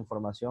dar más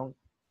información.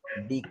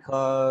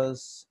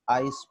 Because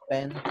I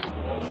spent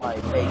my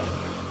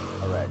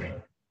vacation already.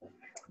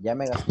 Ya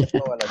me gasté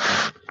toda la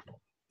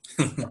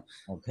tiempo.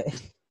 Okay.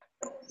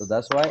 So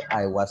that's why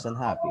I wasn't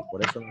happy.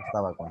 Por eso no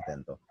estaba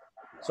contento.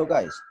 So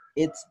guys,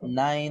 it's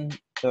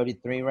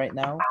 9:33 right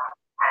now.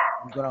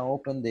 I'm gonna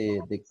open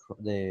the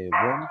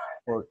room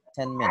for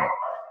 10 minutes.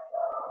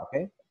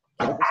 Okay.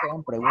 Quiero que se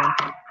hagan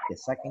preguntas, que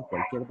saquen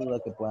cualquier duda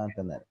que puedan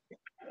tener.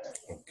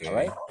 Okay. All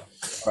right.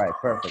 All right.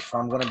 Perfect. So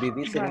I'm gonna be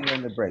visiting you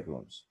in the break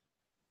rooms.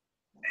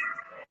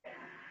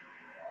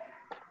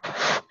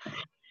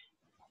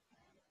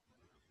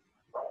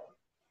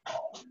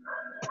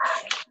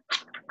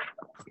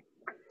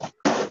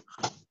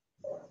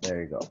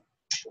 There you go.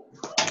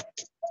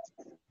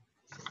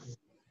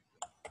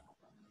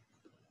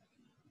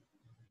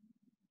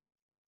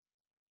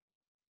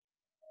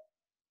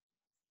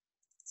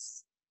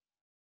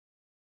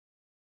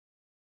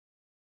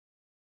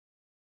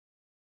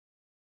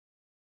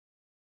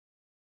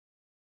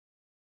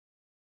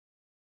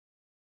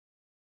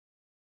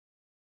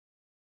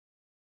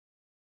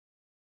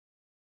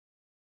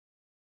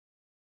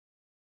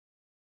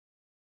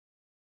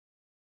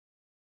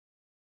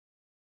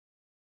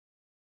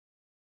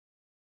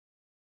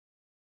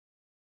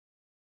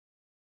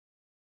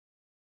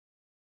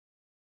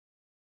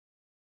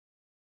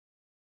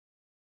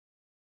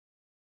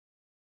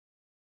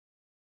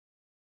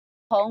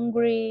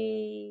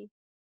 Hungry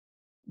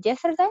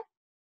yesterday?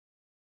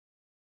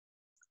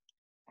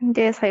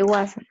 Yes, I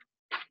wasn't.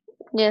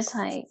 Yes,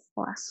 I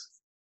was.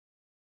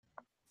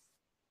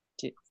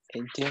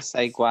 Yes,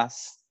 I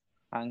was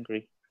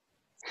hungry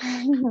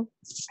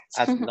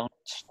at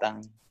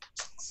lunchtime.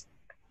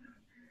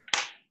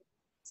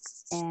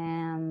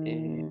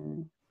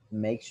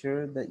 Make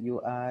sure that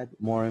you add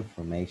more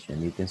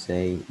information. You can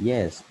say,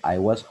 yes, I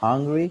was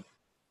hungry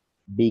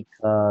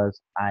because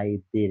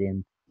I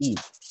didn't eat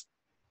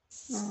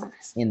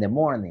in the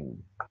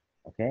morning.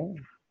 Okay?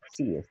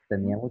 Sí,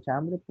 tenía mucha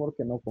hambre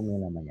porque no comí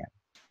en la mañana.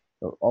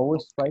 So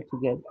always try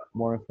to get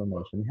more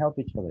information. Help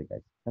each other,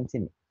 guys.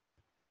 Continue.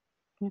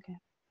 Okay.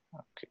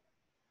 Okay.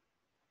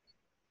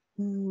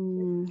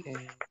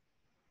 Okay.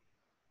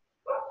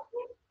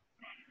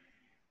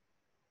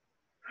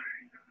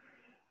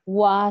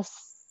 Was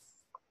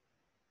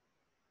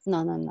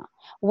no.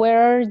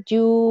 Were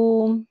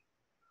you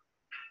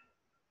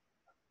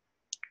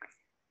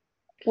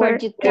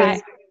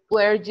tired?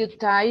 Were you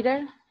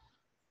tired?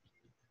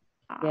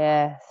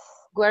 Yes.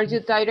 Were you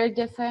tired,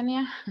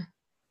 Yesenia?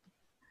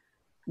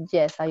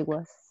 Yes, I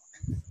was.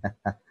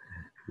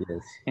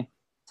 Yes.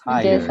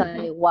 Tired. Yes,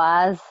 I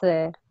was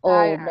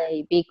all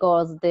day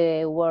because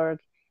the work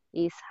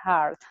is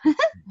hard.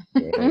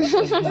 Yeah,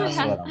 that's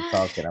what I'm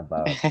talking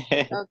about.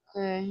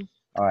 Okay.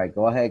 All right,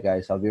 go ahead,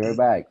 guys. I'll be right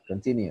back.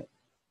 Continue.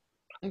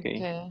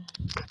 Okay.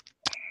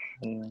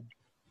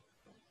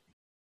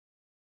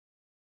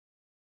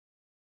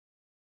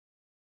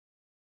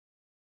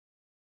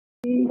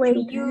 Were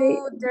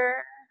you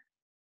there?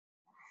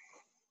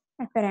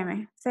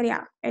 Espéreme,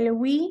 sería el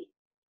we,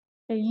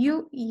 el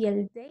you y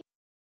el they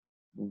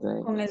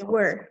con el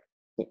were.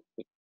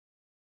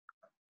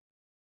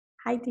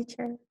 Hi,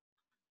 teacher.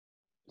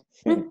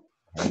 I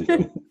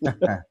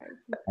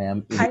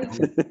am Hi,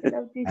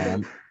 I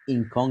am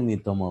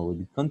incognito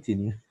mode.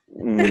 Continue.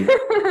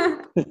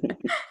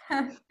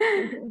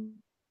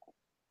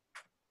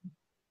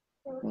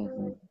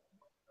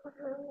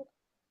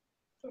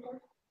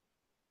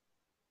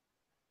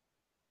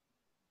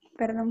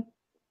 Perdón.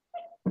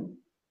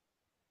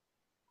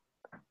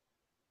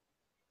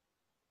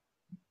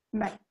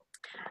 Vale.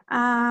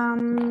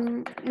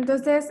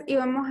 Entonces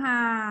íbamos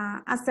a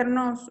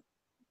hacernos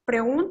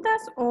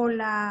preguntas o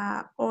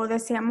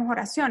deseamos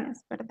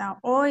oraciones, ¿verdad?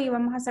 Hoy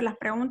íbamos a hacer las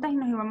preguntas y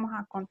nos íbamos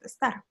a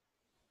contestar,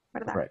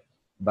 ¿verdad? Correct.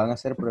 Van a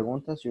hacer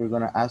preguntas. You're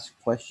going to ask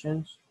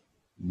questions.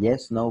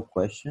 Yes, no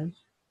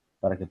questions.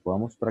 Para que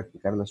podamos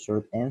practicar las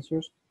short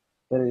answers.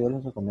 Pero yo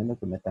les recomiendo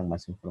que metan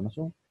más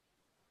información.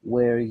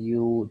 Were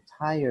you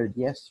tired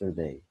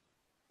yesterday?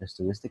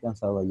 ¿Estuviste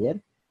cansado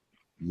ayer?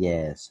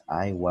 Yes,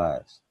 I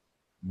was.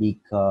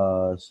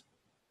 Because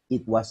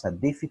it was a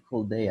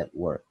difficult day at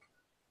work.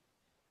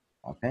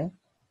 Okay?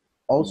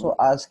 Also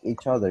ask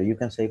each other. You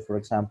can say, for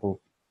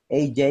example,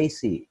 hey,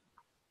 JC,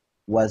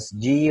 was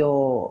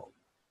Gio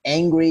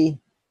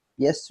angry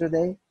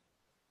yesterday?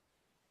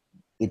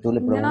 Y tú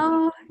le preguntas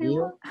No, a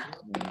Gio.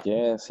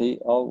 Yes, he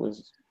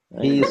always.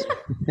 He's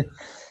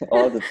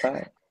all the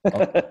time.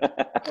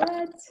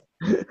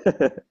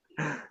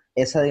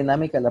 Esa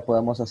dinámica la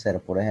podemos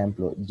hacer, por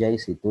ejemplo,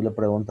 JC, tú le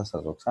preguntas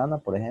a Roxana,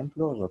 por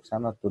ejemplo,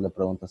 Roxana, tú le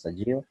preguntas a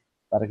Gio,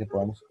 para que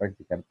podamos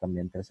practicar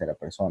también tercera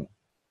persona.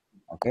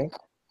 Okay?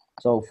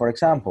 So, for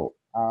example,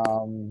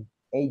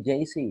 hey,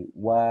 JC,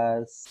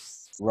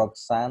 was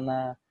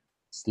Roxana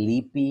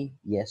sleepy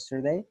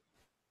yesterday?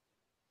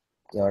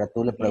 Y ahora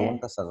tú le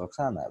preguntas a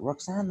Roxana,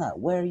 Roxana,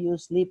 were you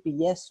sleepy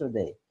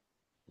yesterday?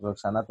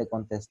 Roxana te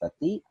contesta a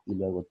ti y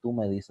luego tú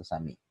me dices a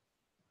mí.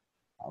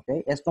 ¿Ok?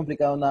 Es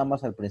complicado nada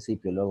más al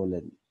principio, luego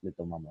le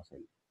tomamos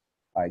el...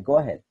 All right, go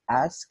ahead.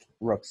 Ask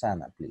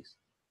Roxana, please.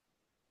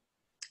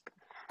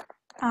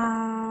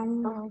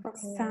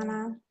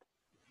 Roxana.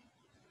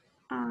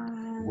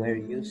 Were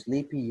you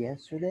sleepy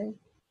yesterday?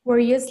 Were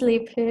you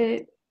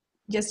sleepy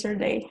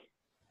yesterday?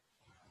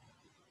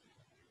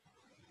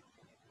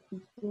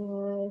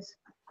 Yes,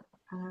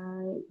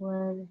 I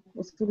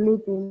was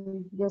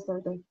sleeping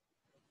yesterday.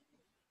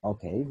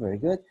 Ok, very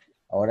good.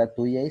 Ahora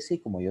tú,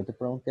 Jaycee, como yo te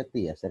pregunté a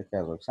ti acerca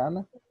de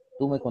Roxana,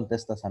 tú me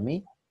contestas a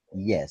mí,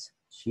 yes,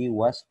 she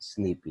was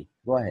sleepy.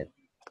 Go ahead.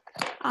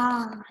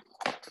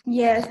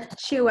 Yes,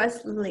 she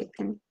was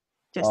sleeping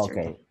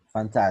yesterday. Ok,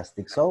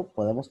 fantastic. So,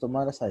 podemos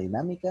tomar esa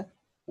dinámica.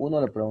 Uno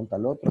le pregunta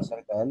al otro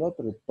acerca del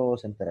otro y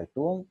todos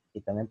interactúan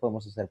y también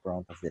podemos hacer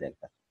preguntas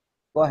directas.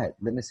 Go ahead,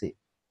 let me see.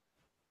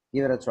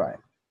 Give it a try.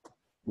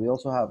 We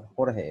also have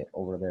Jorge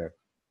over there.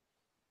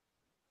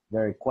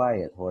 Very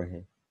quiet,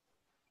 Jorge.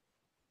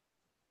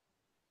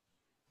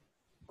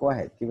 Go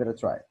ahead, give it a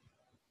try.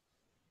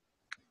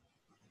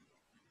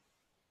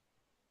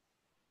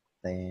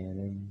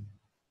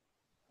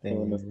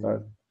 ¿Dónde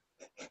está?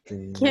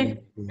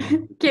 ¿Quién?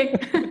 ¿Quién?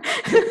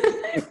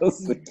 No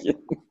sé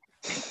quién.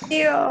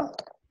 Digo,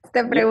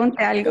 te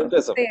pregunté algo.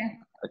 Empiezo. Sí.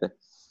 Okay.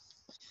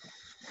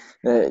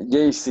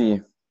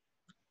 JC,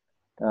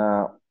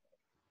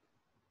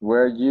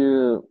 where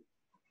you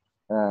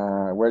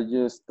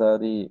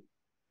study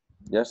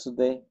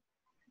yesterday?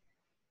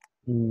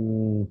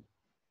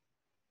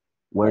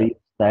 Where you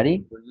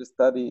study? Where you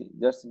study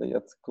yesterday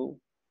at school?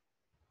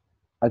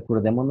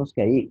 Acordémonos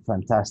que ahí,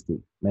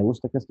 fantástico. Me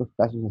gusta que estos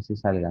casos así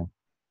salgan.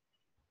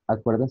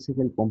 Acuérdense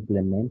que el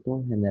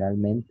complemento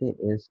generalmente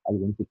es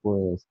algún tipo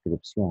de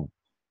descripción,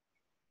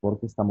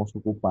 porque estamos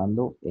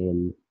ocupando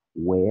el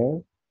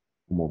where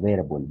como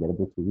verbo, el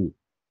verbo to be.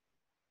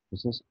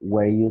 Entonces,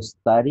 where you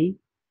study,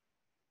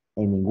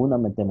 en ninguna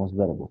metemos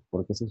verbo,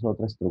 porque esa es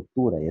otra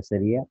estructura, ya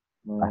sería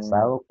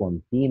pasado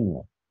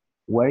continuo.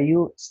 Were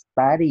you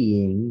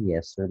studying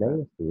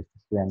yesterday? ¿Estuviste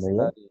estudiando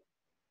ayer?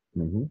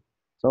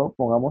 So,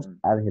 pongamos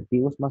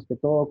adjetivos más que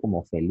todo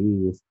como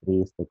feliz,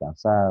 triste,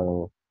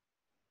 cansado.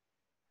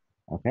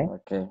 Okay?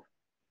 Okay.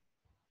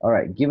 All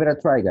right, give it a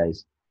try,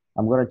 guys.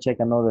 I'm going to check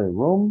another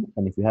room,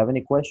 and if you have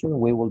any question,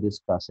 we will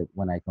discuss it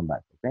when I come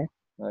back, okay?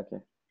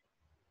 Okay.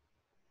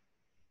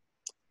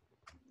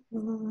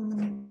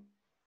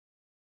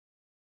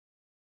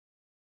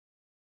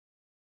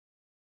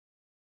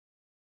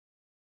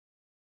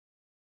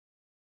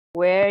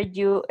 Were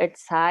you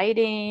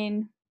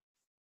exciting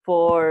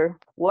for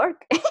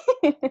work?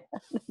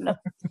 No.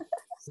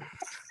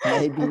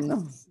 Maybe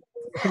no.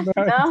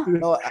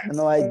 No.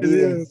 No, I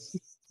didn't.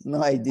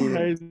 No, I didn't.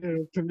 I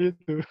didn't. Me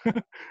too.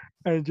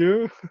 And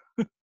you?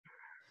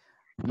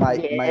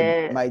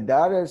 My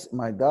daughters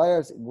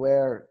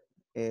were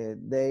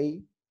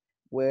they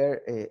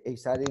were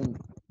excited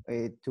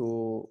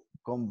to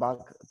come back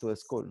to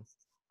school.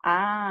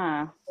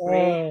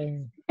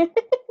 Great.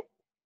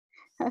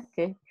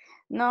 Okay.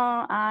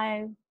 No,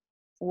 I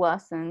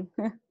wasn't.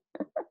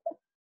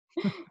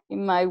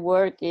 My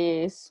work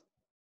is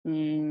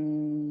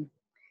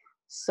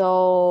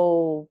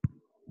So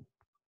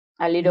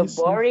a little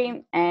Easy.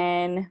 boring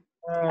and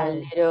a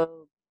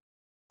little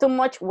too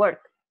much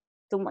work.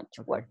 Too much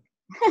work.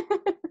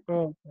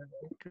 Oh,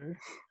 okay.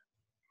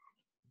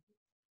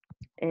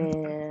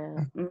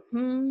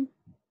 Mhm.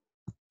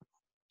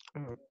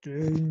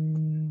 Okay.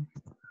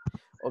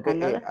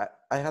 Okay,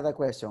 I had a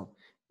question.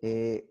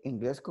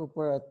 Inglés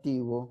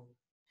corporativo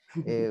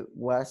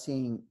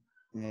wasn't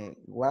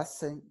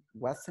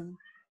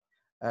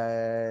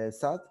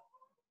sad?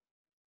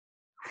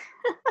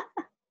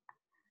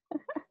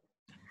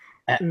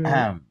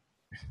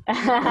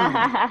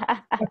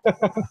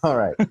 All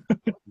right.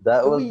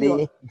 That will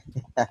be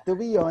to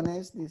be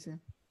honest, dice.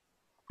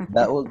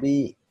 That will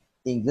be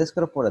Inglés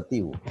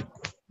corporativo.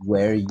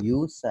 Were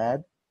you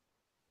sad?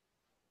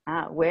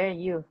 Were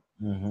you?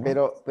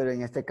 Pero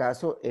en este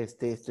caso,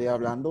 estoy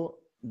hablando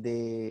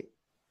de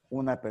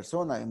una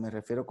persona, y me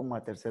refiero como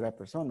a tercera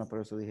persona, por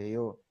eso dije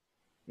yo,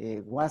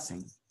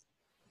 wasn't.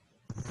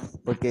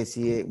 Porque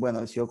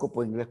si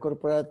ocupo inglés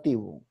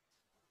corporativo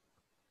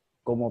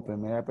como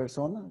primera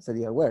persona,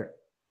 sería were.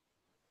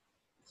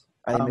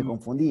 Ahí me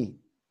confundí.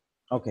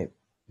 Ok,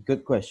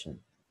 good question.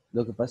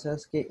 Lo que pasa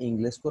es que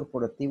inglés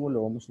corporativo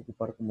lo vamos a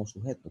ocupar como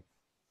sujeto.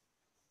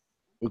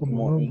 Y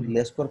como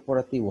inglés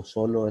corporativo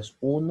solo es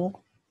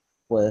uno,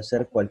 puede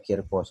ser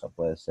cualquier cosa.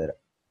 Puede ser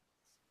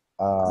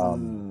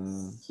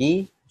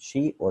he,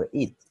 she, or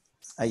it.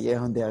 Ahí es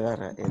donde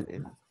agarra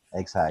el.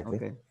 Exactly.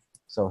 Okay.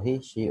 So he,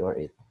 she, or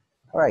it.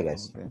 All right,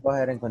 guys. Go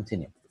ahead and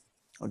continue.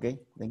 Okay,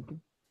 thank you.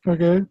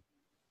 Okay.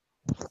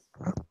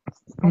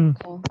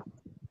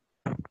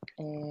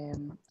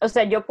 O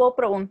sea, yo puedo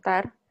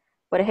preguntar,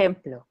 por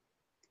ejemplo,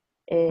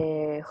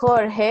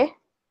 Jorge,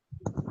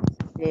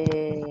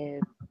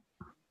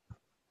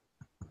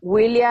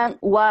 William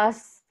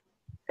was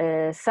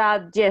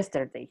sad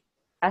yesterday.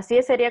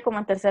 Así sería como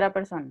en tercera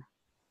persona.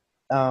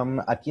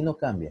 Aquí no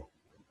cambia.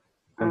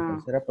 Con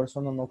tercera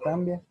persona no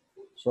cambia.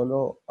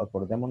 Solo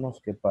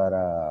acordémonos que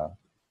para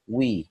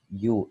we,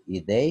 you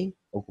y they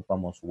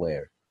ocupamos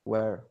were.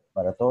 Were.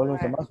 Para todos los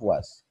demás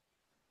was.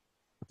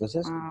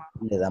 Entonces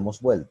le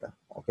damos vuelta,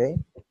 ¿ok?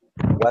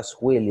 Was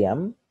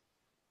William.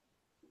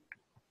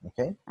 ¿Ok?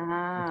 Ok.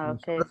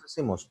 Nosotros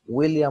decimos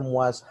William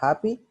was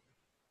happy.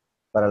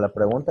 Para la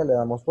pregunta le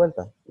damos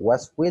vuelta.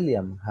 Was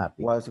William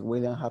happy? Was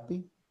William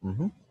happy?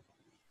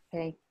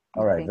 Okay.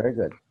 All right, very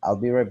good. I'll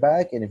be right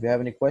back, and if you have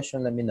any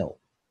question, let me know.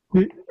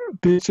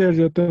 Teacher,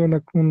 yo tengo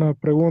una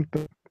pregunta.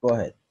 Go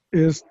ahead.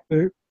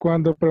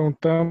 Cuando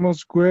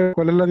preguntamos where,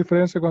 ¿cuál es la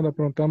diferencia cuando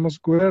preguntamos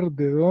where,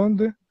 de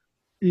dónde?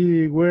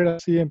 Y where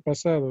así en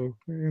pasado.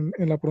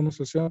 En la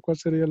pronunciación, ¿cuál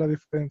sería la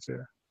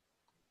diferencia?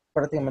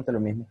 Prácticamente lo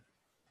mismo.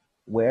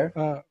 Where,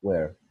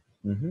 where.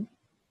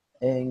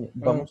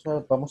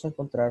 Vamos a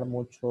encontrar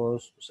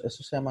muchos,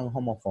 esos se llaman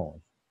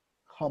homophones.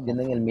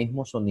 Tienen el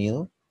mismo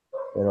sonido,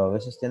 pero a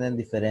veces tienen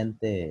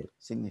diferente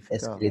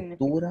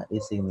escritura y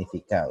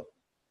significado.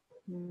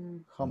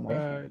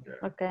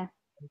 Okay.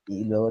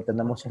 Y luego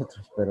tenemos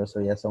otros, pero eso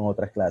ya son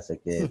otras clases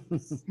que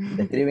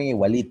se escriben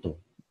igualito,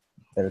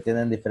 pero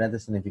tienen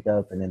diferentes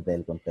significados dependiendo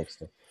del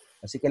contexto.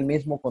 Así que el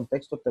mismo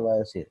contexto te va a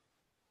decir,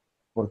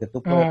 porque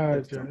tú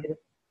puedes decir,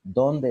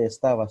 ¿dónde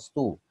estabas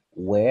tú?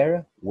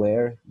 Where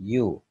were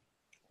you?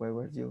 Where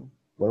were you?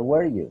 Where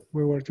were you?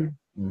 Where were you?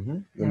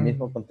 Y el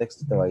mismo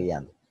contexto te va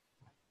guiando.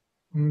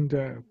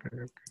 Okay.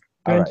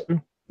 All Thank right.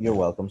 you. You're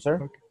welcome,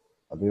 sir. Okay.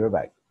 I'll be right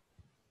back.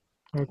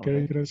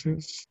 Okay,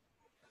 gracias.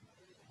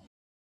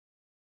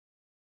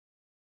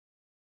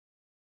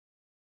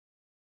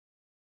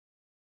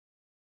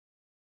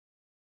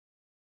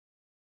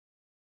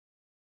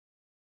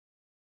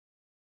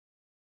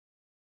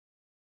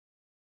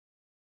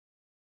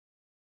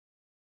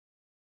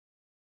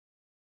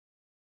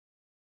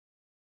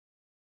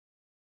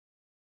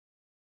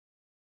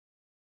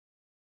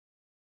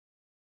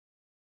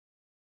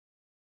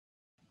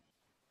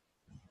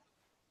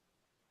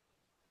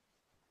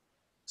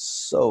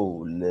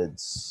 So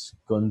let's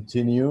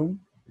continue.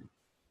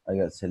 I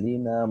got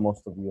Selena.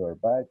 Most of you are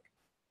back.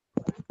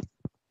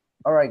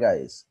 All right,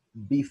 guys.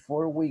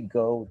 Before we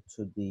go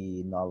to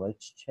the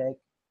knowledge check,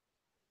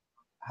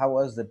 how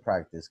was the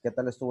practice? ¿Qué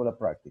tal estuvo la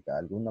práctica?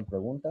 ¿Alguna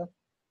pregunta?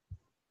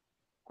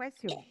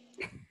 Question.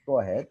 Go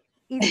ahead.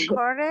 Is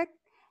correct.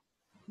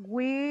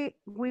 Where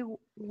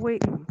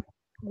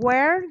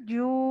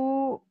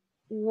you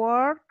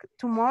work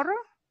tomorrow?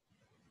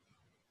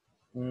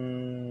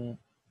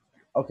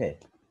 Okay,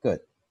 good.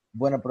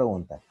 Buena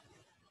pregunta.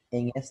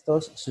 En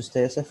estos, si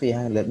ustedes se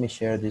fijan, let me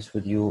share this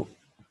with you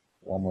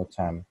one more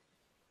time.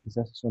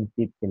 Quizás es un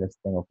tip que les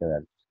tengo que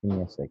dar. Just give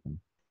me a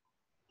second.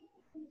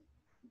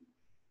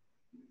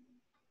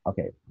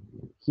 Okay.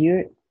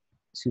 Here,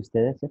 si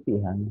ustedes se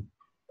fijan,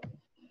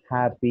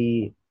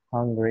 happy,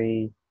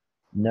 hungry,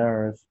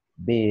 nurse,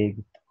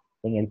 big,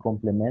 en el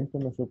complemento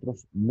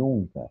nosotros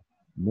nunca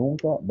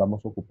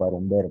vamos a ocupar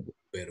un verbo.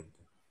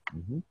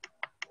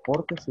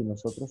 Porque si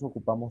nosotros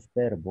ocupamos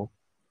verbo,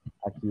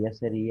 aquí ya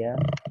sería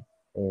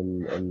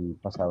el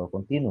pasado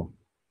continuo.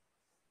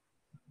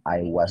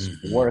 I was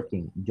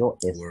working. Yo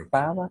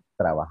estaba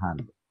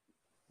trabajando.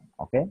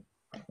 ¿Ok?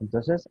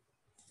 Entonces,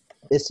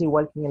 es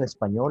igual que en el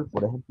español.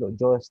 Por ejemplo,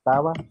 yo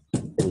estaba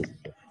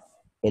triste.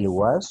 El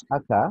was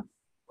acá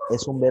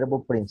es un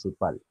verbo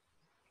principal.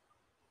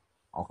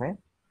 ¿Ok?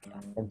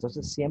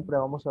 Entonces, siempre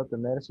vamos a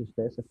tener, si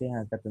ustedes se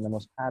fijan, acá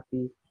tenemos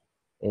happy.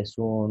 Es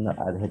un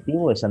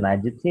adjetivo, es an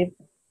adjective,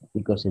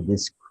 because it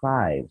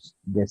describes,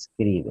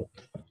 describe.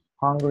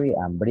 Hungry,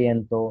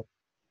 hambriento.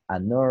 A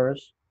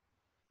nurse.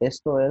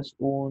 Esto es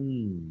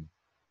un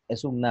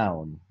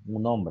noun,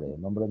 un nombre de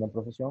una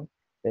profesión,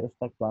 pero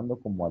está actuando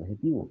como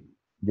adjetivo.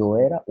 Yo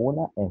era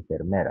una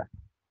enfermera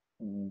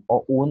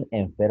o un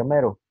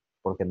enfermero,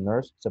 porque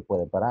nurse se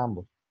puede para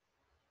ambos.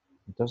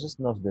 Entonces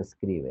nos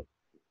describe.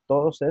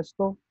 Todo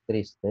esto,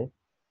 triste,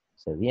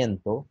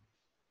 sediento,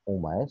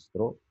 un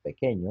maestro,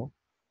 pequeño,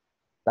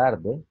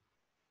 tarde,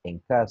 en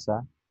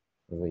casa,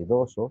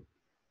 ruidoso.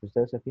 Si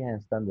ustedes se fijan,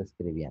 están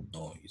describiendo.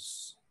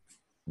 Noise.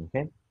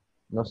 Okay.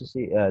 No sé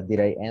si, did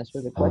I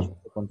answer the question?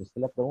 ¿Te contesté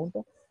la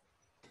pregunta?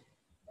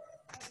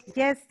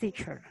 Yes,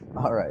 teacher.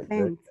 All right.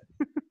 Good.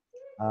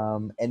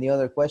 Any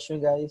other question,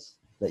 guys,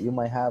 that you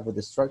might have with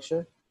the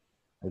structure?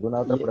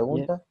 ¿Alguna otra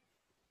pregunta?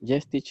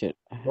 Yes, teacher.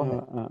 I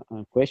have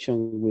a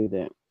question with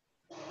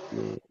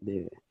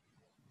the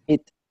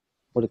it.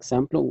 For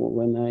example,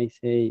 when I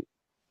say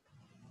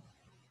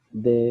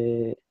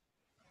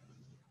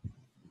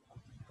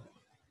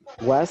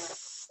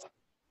was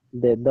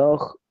the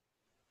dog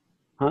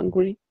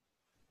hungry?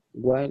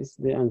 What is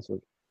the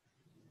answer?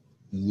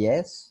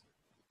 Yes,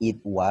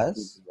 it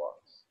was.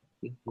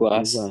 It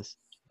was.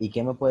 ¿Y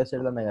qué me puede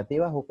ser la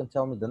negativa? Who can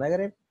tell me the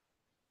negative?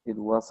 It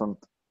wasn't.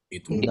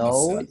 It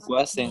No,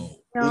 wasn't.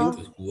 it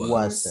It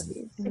wasn't.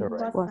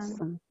 It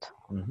wasn't.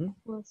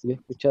 Yo he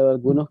escuchado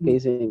algunos que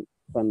dicen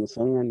cuando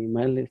son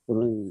animales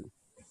ponen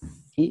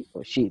he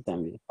o she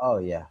también. Oh,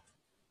 yeah.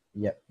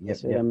 Yep.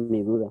 Esa era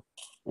mi duda.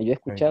 Yo he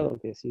escuchado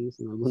que sí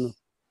dicen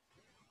algunos.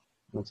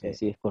 No sé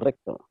si es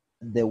correcto.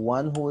 The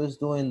one who is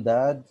doing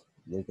that,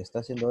 el que está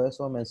haciendo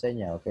eso, me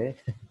enseña, okay?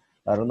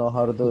 I don't know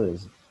how to do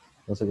this.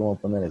 No sé cómo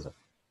poner eso.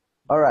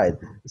 All right.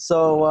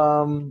 So,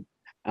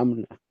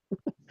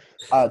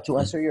 to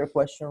answer your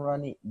question,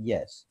 Ronnie,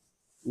 yes.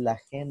 La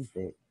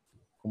gente,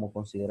 como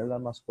considera la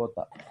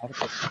mascota parte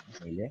de la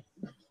familia,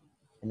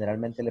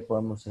 generalmente le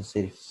podemos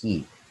decir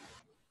he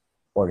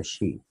or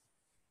she.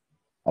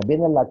 Ahí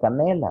viene la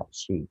canela,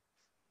 she.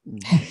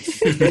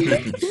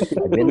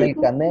 Ahí viene el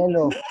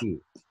canelo, he.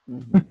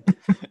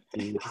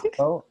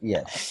 So,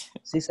 yes,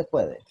 sí se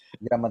puede.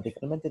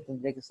 Gramaticalmente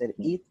tendría que ser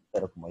it,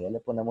 pero como ya le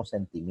ponemos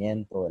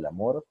sentimiento, el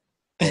amor,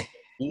 es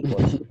he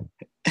or she.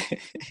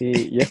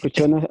 Sí, yo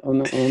escuché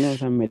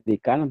unos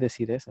americanos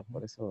decir eso,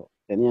 por eso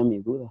tenía mi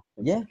duda.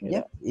 Yeah,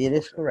 it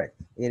is correct.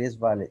 It is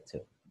valid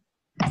too.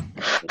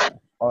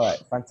 All right,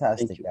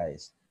 fantastic,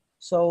 guys.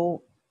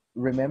 So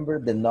remember,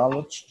 the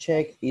knowledge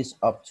check is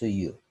up to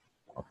you,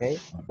 okay?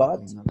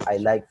 But I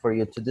like for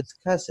you to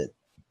discuss it.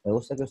 Me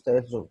gusta que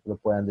ustedes lo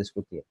puedan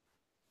discutir.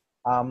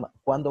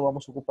 ¿Cuándo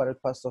vamos a ocupar el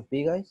past of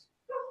be, guys?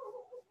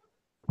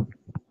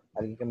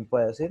 ¿Alguien que me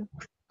pueda decir?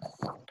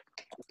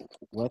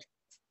 What?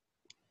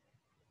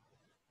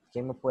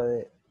 ¿Quién me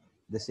puede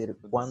decir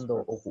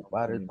cuándo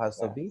ocupar el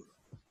past of be?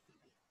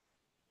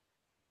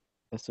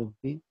 Past of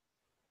be?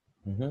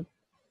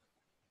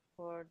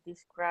 For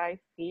describe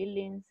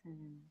feelings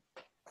and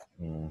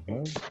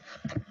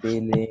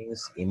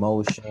Feelings,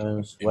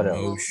 emotions, what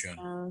else?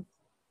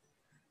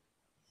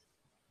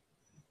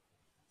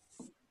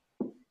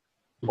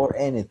 Or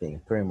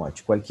anything, pretty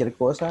much. Cualquier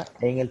cosa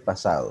en el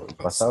pasado. El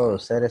pasado de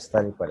ser,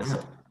 estar y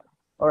parecer.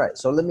 All right,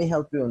 so let me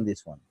help you on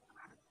this one.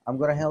 I'm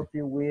going to help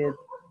you with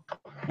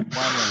one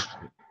and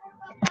two.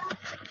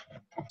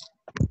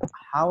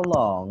 How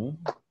long?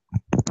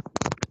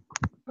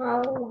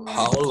 How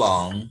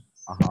long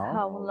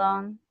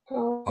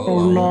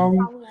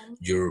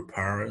your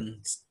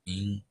parents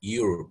in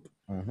Europe?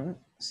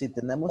 Si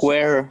tenemos...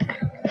 Where?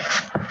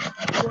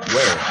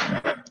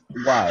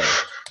 Why?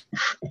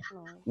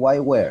 Why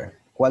where?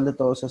 ¿Cuál de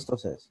todos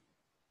estos es?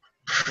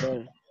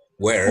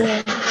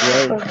 Where?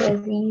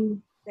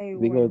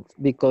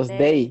 Because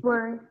they.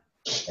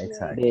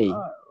 Exactly. They.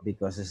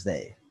 Because it's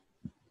they.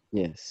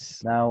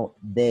 Yes. Now,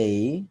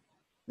 they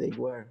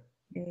were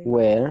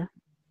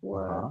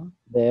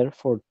there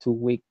for 2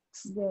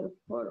 weeks.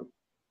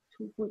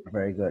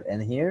 Very good.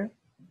 And here?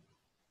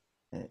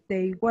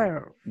 They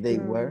were. Or they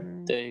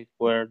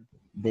were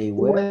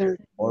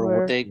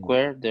were They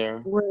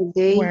there. were.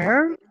 They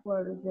were.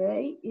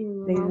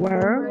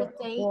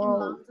 They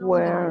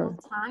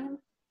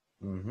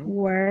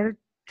were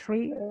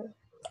 3.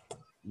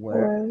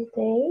 Were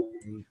they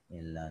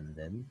in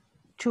London?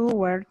 2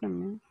 were.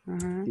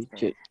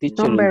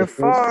 Teacher, Number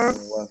 4.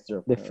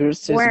 The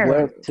first is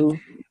were 2.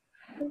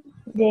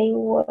 They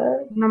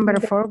were. Number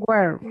 4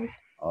 were.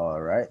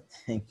 All right.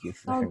 Thank you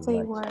very much.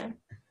 they were.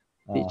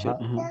 Teacher.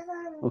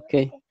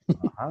 Okay.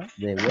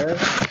 They were.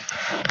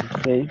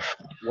 Okay.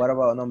 What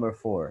about number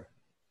 4?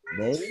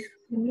 They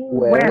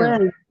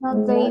were.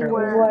 No, they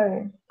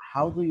were.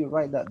 How do you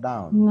write that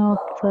down?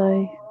 Not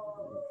they.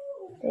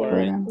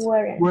 Weren't.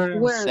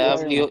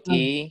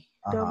 W-E-E-N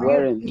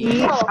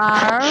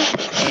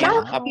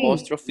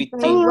apostrophe T.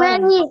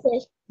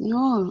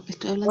 No,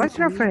 estoy hablando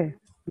Apostrophe.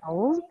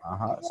 No.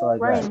 So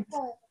like that.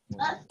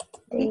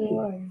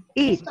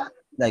 Eat.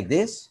 Like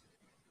this?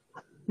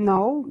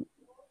 No.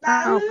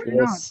 No,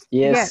 not.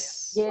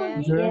 Yes.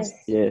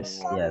 Yes,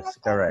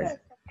 correct.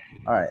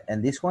 All right,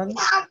 and this one?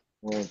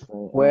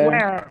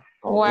 Where?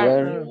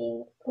 Where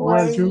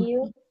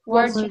you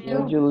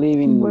live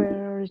in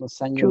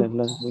Los Angeles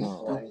last week?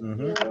 No,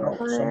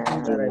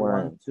 something that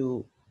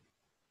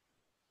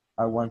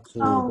I want to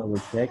double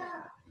check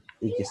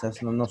y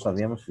quizás no nos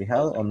habíamos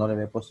fijado o no le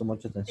había puesto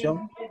mucha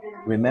atención.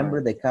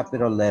 Remember the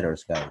capital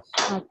letters, guys.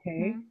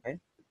 Okay.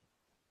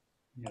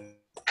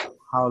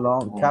 How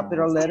long?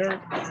 Capital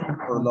letter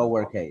or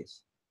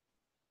lowercase?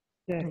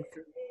 Yes.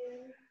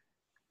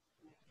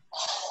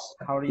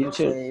 How do you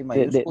Teacher, say the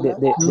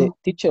mayúscula?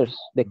 teacher,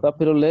 the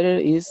capital letter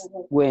is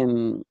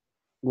when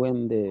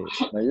the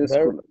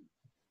verb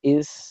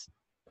is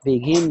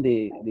begin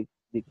the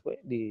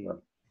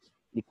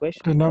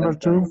question. The number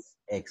two.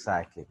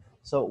 Exactly.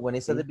 So when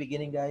it's at the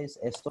beginning, guys,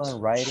 esto in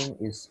writing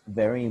is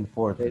very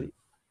important.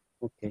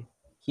 Okay.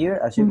 Here,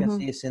 as you can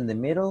see, it's in the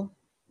middle,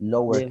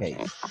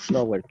 lowercase.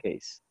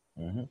 Lowercase.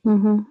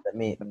 Let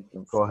me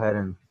go ahead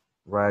and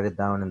write it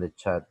down in the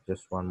chat.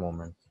 Just one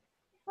moment.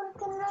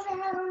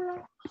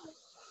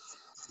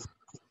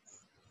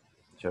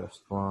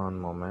 Just one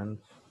moment.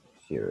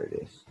 Here it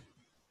is.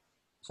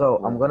 So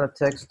I'm going to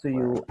text to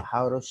you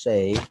how to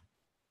say,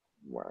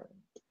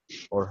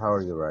 or how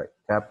do you write?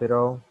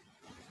 Capital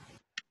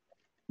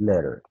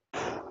letter.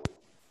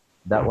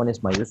 That one is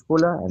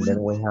mayúscula, and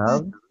then we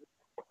have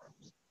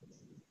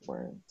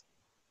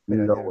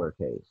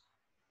lowercase.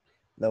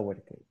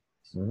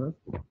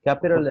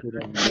 Capital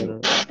letter,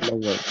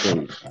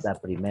 lowercase. la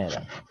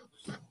primera.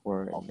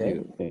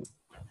 Okay.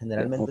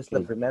 Generalmente es la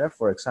primera.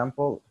 For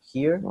example,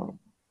 here,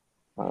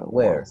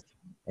 where,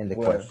 in the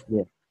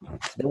question.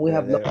 Then we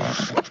have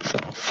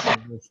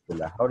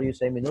minúscula. How do you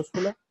say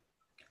minúscula?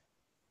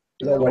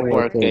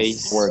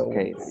 Lowercase.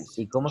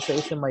 ¿Y cómo se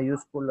dice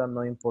mayúscula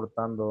no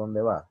importando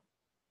dónde va?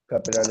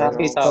 Capital letter.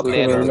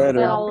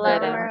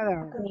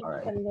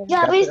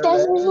 Ya viste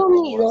ese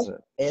sonido.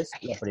 Es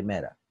la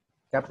primera.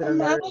 Capital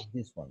letter is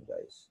this one,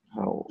 guys.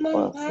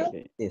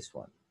 This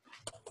one.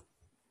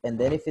 And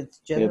then if it's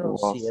general,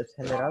 si es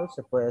general,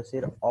 se puede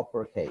decir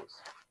uppercase.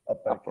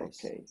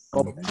 Uppercase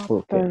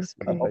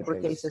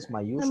es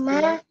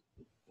mayúscula.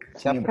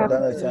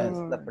 Capital es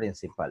la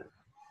principal.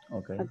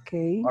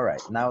 Okay. All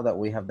right, now that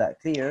we have that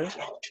clear,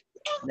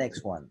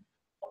 next one.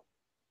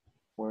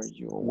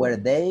 Were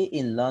they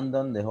in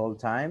London the whole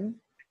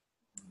time?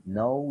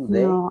 No,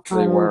 they weren't.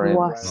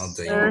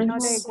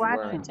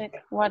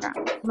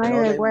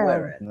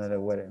 No, they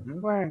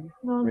weren't.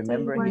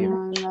 Remember here.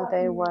 No,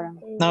 they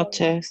weren't. No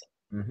test.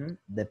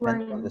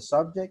 Depending on the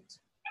subject,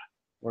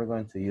 we're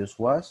going to use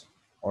was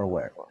or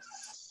were.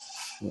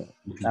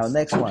 Now,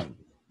 next one.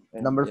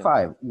 Number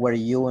 5. Were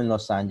you in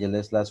Los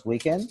Angeles last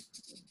weekend?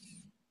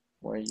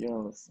 Were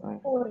you?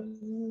 Were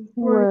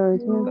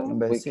you?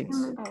 Number 6.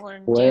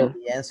 The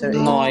answer is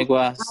No, I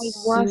was.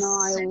 No,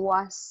 I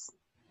was.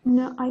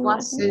 No, I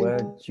wasn't.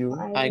 Were you?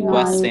 I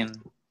wasn't.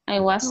 I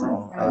wasn't.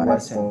 No, I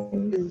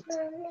wasn't.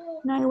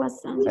 No, I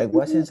wasn't. I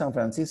was in San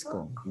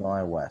Francisco. no,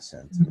 I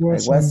wasn't.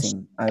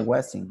 I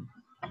wasn't.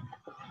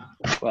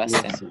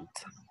 Wasn't.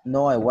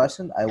 No, I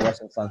wasn't. I was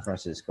in San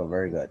Francisco.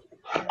 Very good.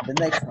 The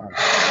next one.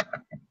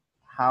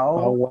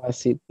 How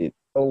was it?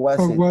 How was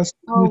it?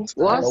 How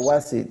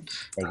was it?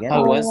 Again.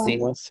 How was it?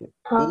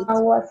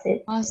 How was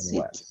it?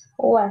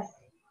 Was.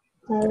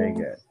 Very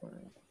good.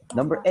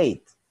 Number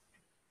 8.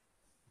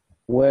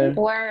 Where?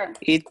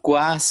 It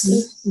was.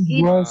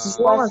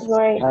 Was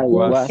great. I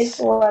was. It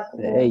was.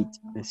 The 8.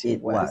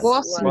 It was.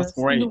 Was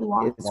great. It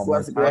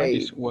was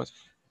great. It was.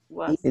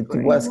 It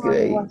was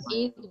great.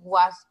 It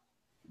was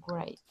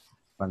great.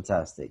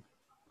 Fantastic.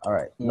 All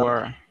right.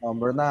 Were.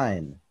 Number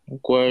 9.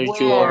 Were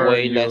you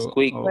away last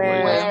week? Were you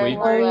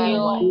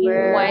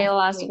away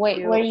last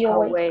week? Were you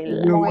away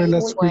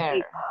last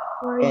week?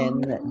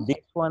 And this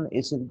one,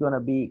 is it going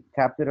to be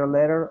capital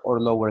letter or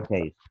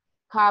lowercase?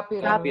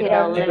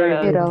 Capital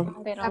letter.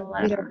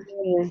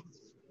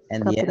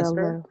 And the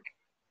answer?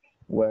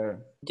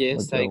 Where?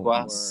 Yes, I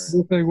was.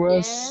 I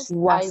was.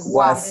 I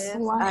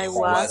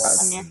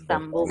was in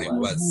Istanbul.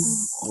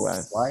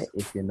 Was. Why?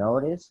 If you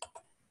notice,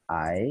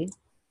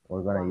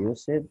 we're going to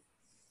use it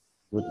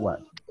with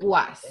what?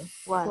 Was.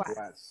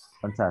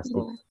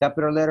 Fantastic.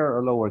 Capital letter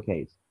or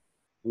lowercase?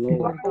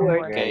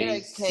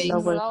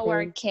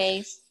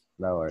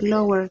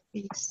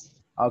 Lowercase.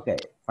 Okay,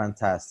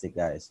 fantastic,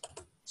 guys.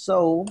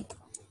 So,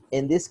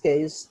 in this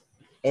case,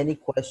 any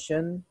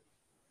question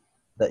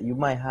that you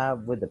might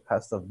have with the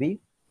past of be?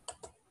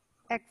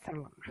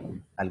 Excellent.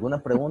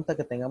 ¿Alguna pregunta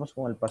que tengamos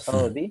con el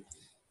pasado de be?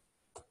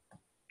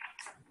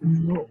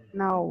 No.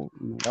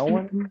 No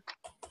one?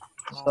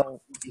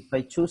 So, if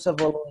I choose a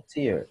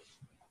volunteer,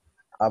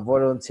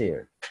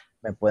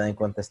 ¿me pueden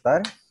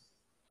contestar?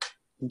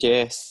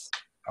 Yes.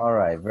 All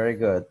right, very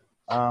good.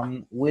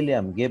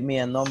 William, give me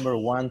a number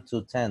 1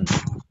 to 10.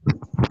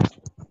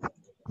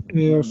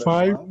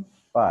 5.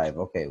 5.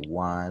 Okay.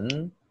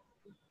 1,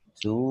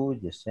 2,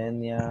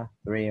 Yesenia.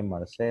 3,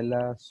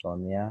 Marcela.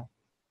 Sonia.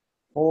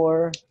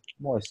 4,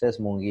 Moisés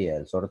Munguía,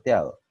 el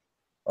sorteado.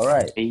 All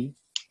right.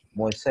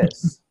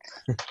 Moisés.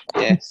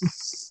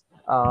 Yes.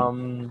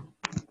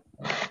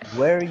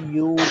 Were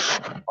you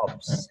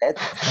upset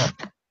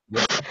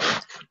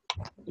yesterday?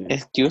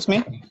 Excuse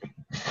me?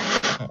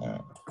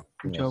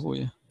 Yes.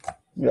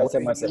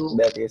 Gracias, Marcelo.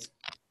 Beatriz.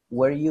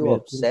 Were you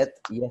upset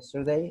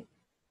yesterday?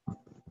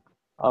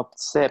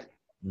 Upset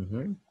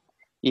Mm-hmm.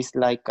 is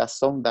like a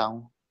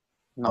sundown.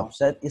 No.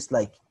 Upset is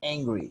like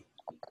angry.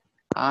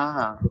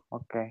 Ah,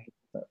 okay.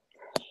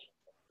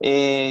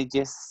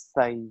 Yes,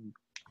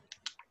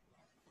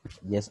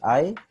 Yes,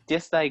 I?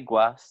 Yes, I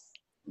was.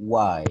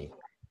 Why?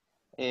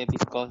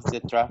 Because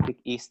the traffic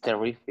is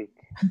terrific.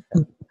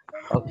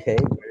 Okay,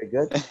 very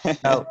good.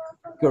 Now,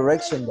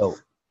 correction though.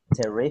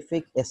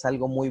 Terrific es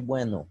algo muy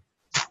bueno.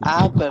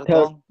 Ah,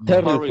 perdón.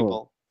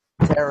 Horrible.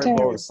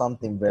 Terrible is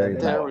something very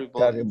bad.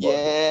 Terrible.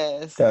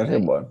 Yes.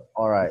 Terrible.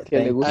 All right. Que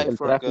le Thank gusta you. el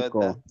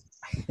tráfico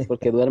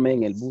porque duerme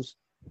en el bus.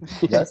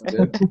 That's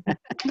good.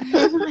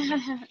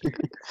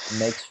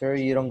 Make sure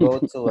you don't go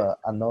to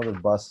another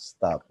bus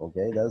stop,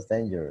 okay? That's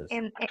dangerous.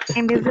 En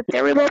vez de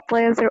terrible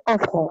puede ser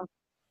awful.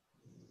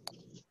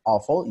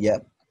 Awful?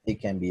 Yep,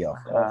 it can be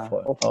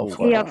awful.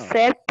 Y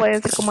upset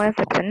puede ser como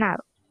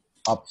decepcionado.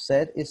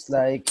 Upset is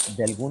like,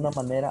 de alguna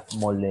manera,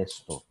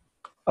 molesto.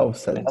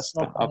 Estás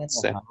no tan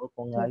enojado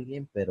con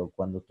alguien, pero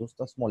cuando tú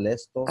estás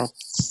molesto,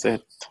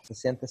 se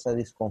siente esa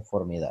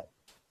disconformidad.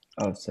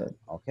 Upset.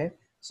 Okay?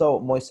 So,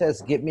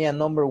 Moises, give me a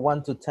number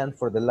 1 to 10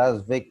 for the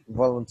last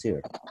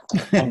volunteer.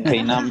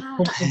 Okay,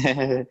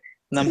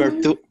 number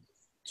 2.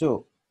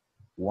 2.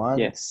 1.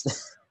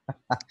 Yes.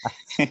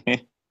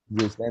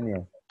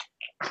 Yesenia.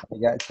 I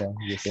gotcha,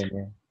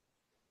 Yesenia.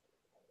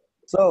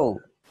 So,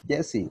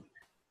 Jessie.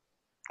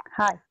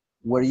 Hi.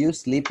 Were you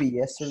sleepy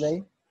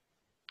yesterday?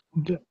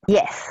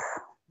 Yes,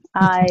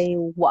 I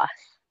was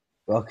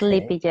Okay.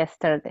 sleepy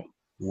yesterday.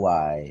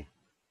 Why?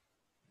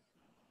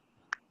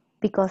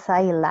 Because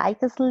I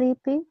like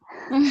sleeping.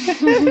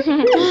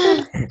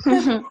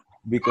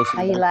 Because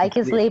I like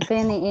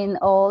sleeping in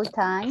all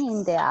time,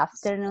 in the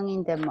afternoon,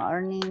 in the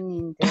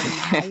morning, in the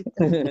night.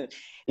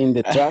 In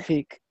the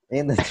traffic.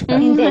 In the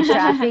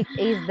traffic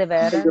is the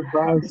better. The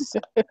bus.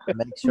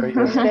 Make sure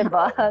you're the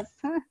bus.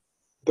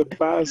 The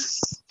bus.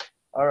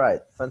 All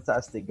right,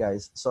 fantastic,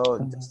 guys. So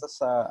just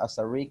as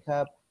a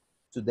recap,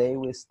 today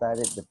we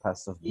started the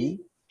past of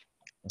be,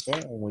 okay,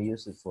 and we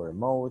use it for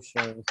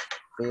emotions,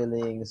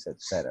 feelings,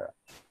 etc.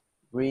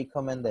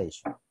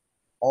 Recommendation: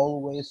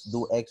 always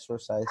do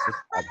exercises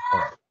at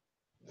home,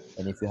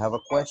 and if you have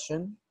a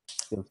question,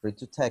 feel free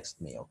to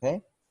text me,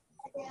 okay?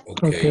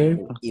 Okay.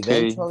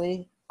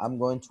 Eventually, I'm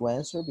going to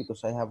answer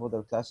because I have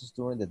other classes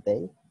during the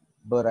day,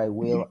 but I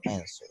will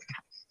answer.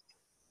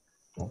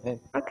 Okay.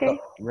 So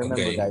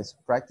remember, guys,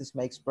 practice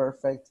makes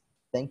perfect.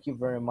 Thank you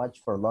very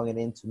much for logging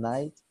in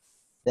tonight.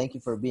 Thank you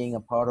for being a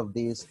part of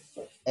this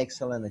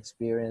excellent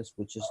experience,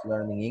 which is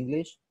learning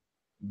English.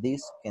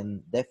 This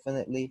can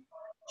definitely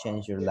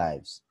change your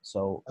lives.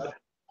 So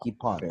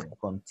keep on,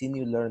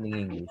 continue learning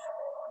English.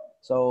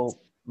 So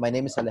my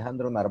name is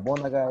Alejandro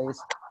Narbona, guys.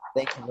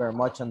 Thank you very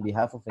much on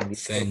behalf of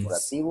Ingles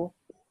Corporativo.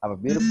 Have a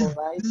beautiful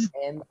night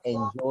and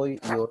enjoy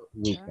your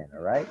weekend,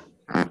 all right?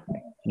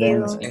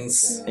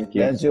 Thanks. Thank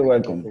you. You're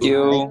welcome. Thank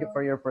you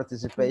for your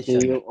participation.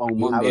 See you on Have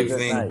Monday. a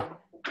good night.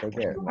 Take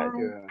care.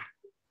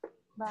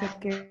 Bye.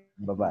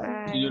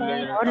 Bye-bye. See you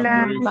later. Hola.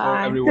 I'm ready for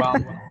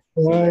everyone.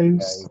 Bye.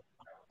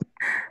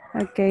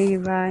 Okay,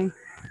 bye.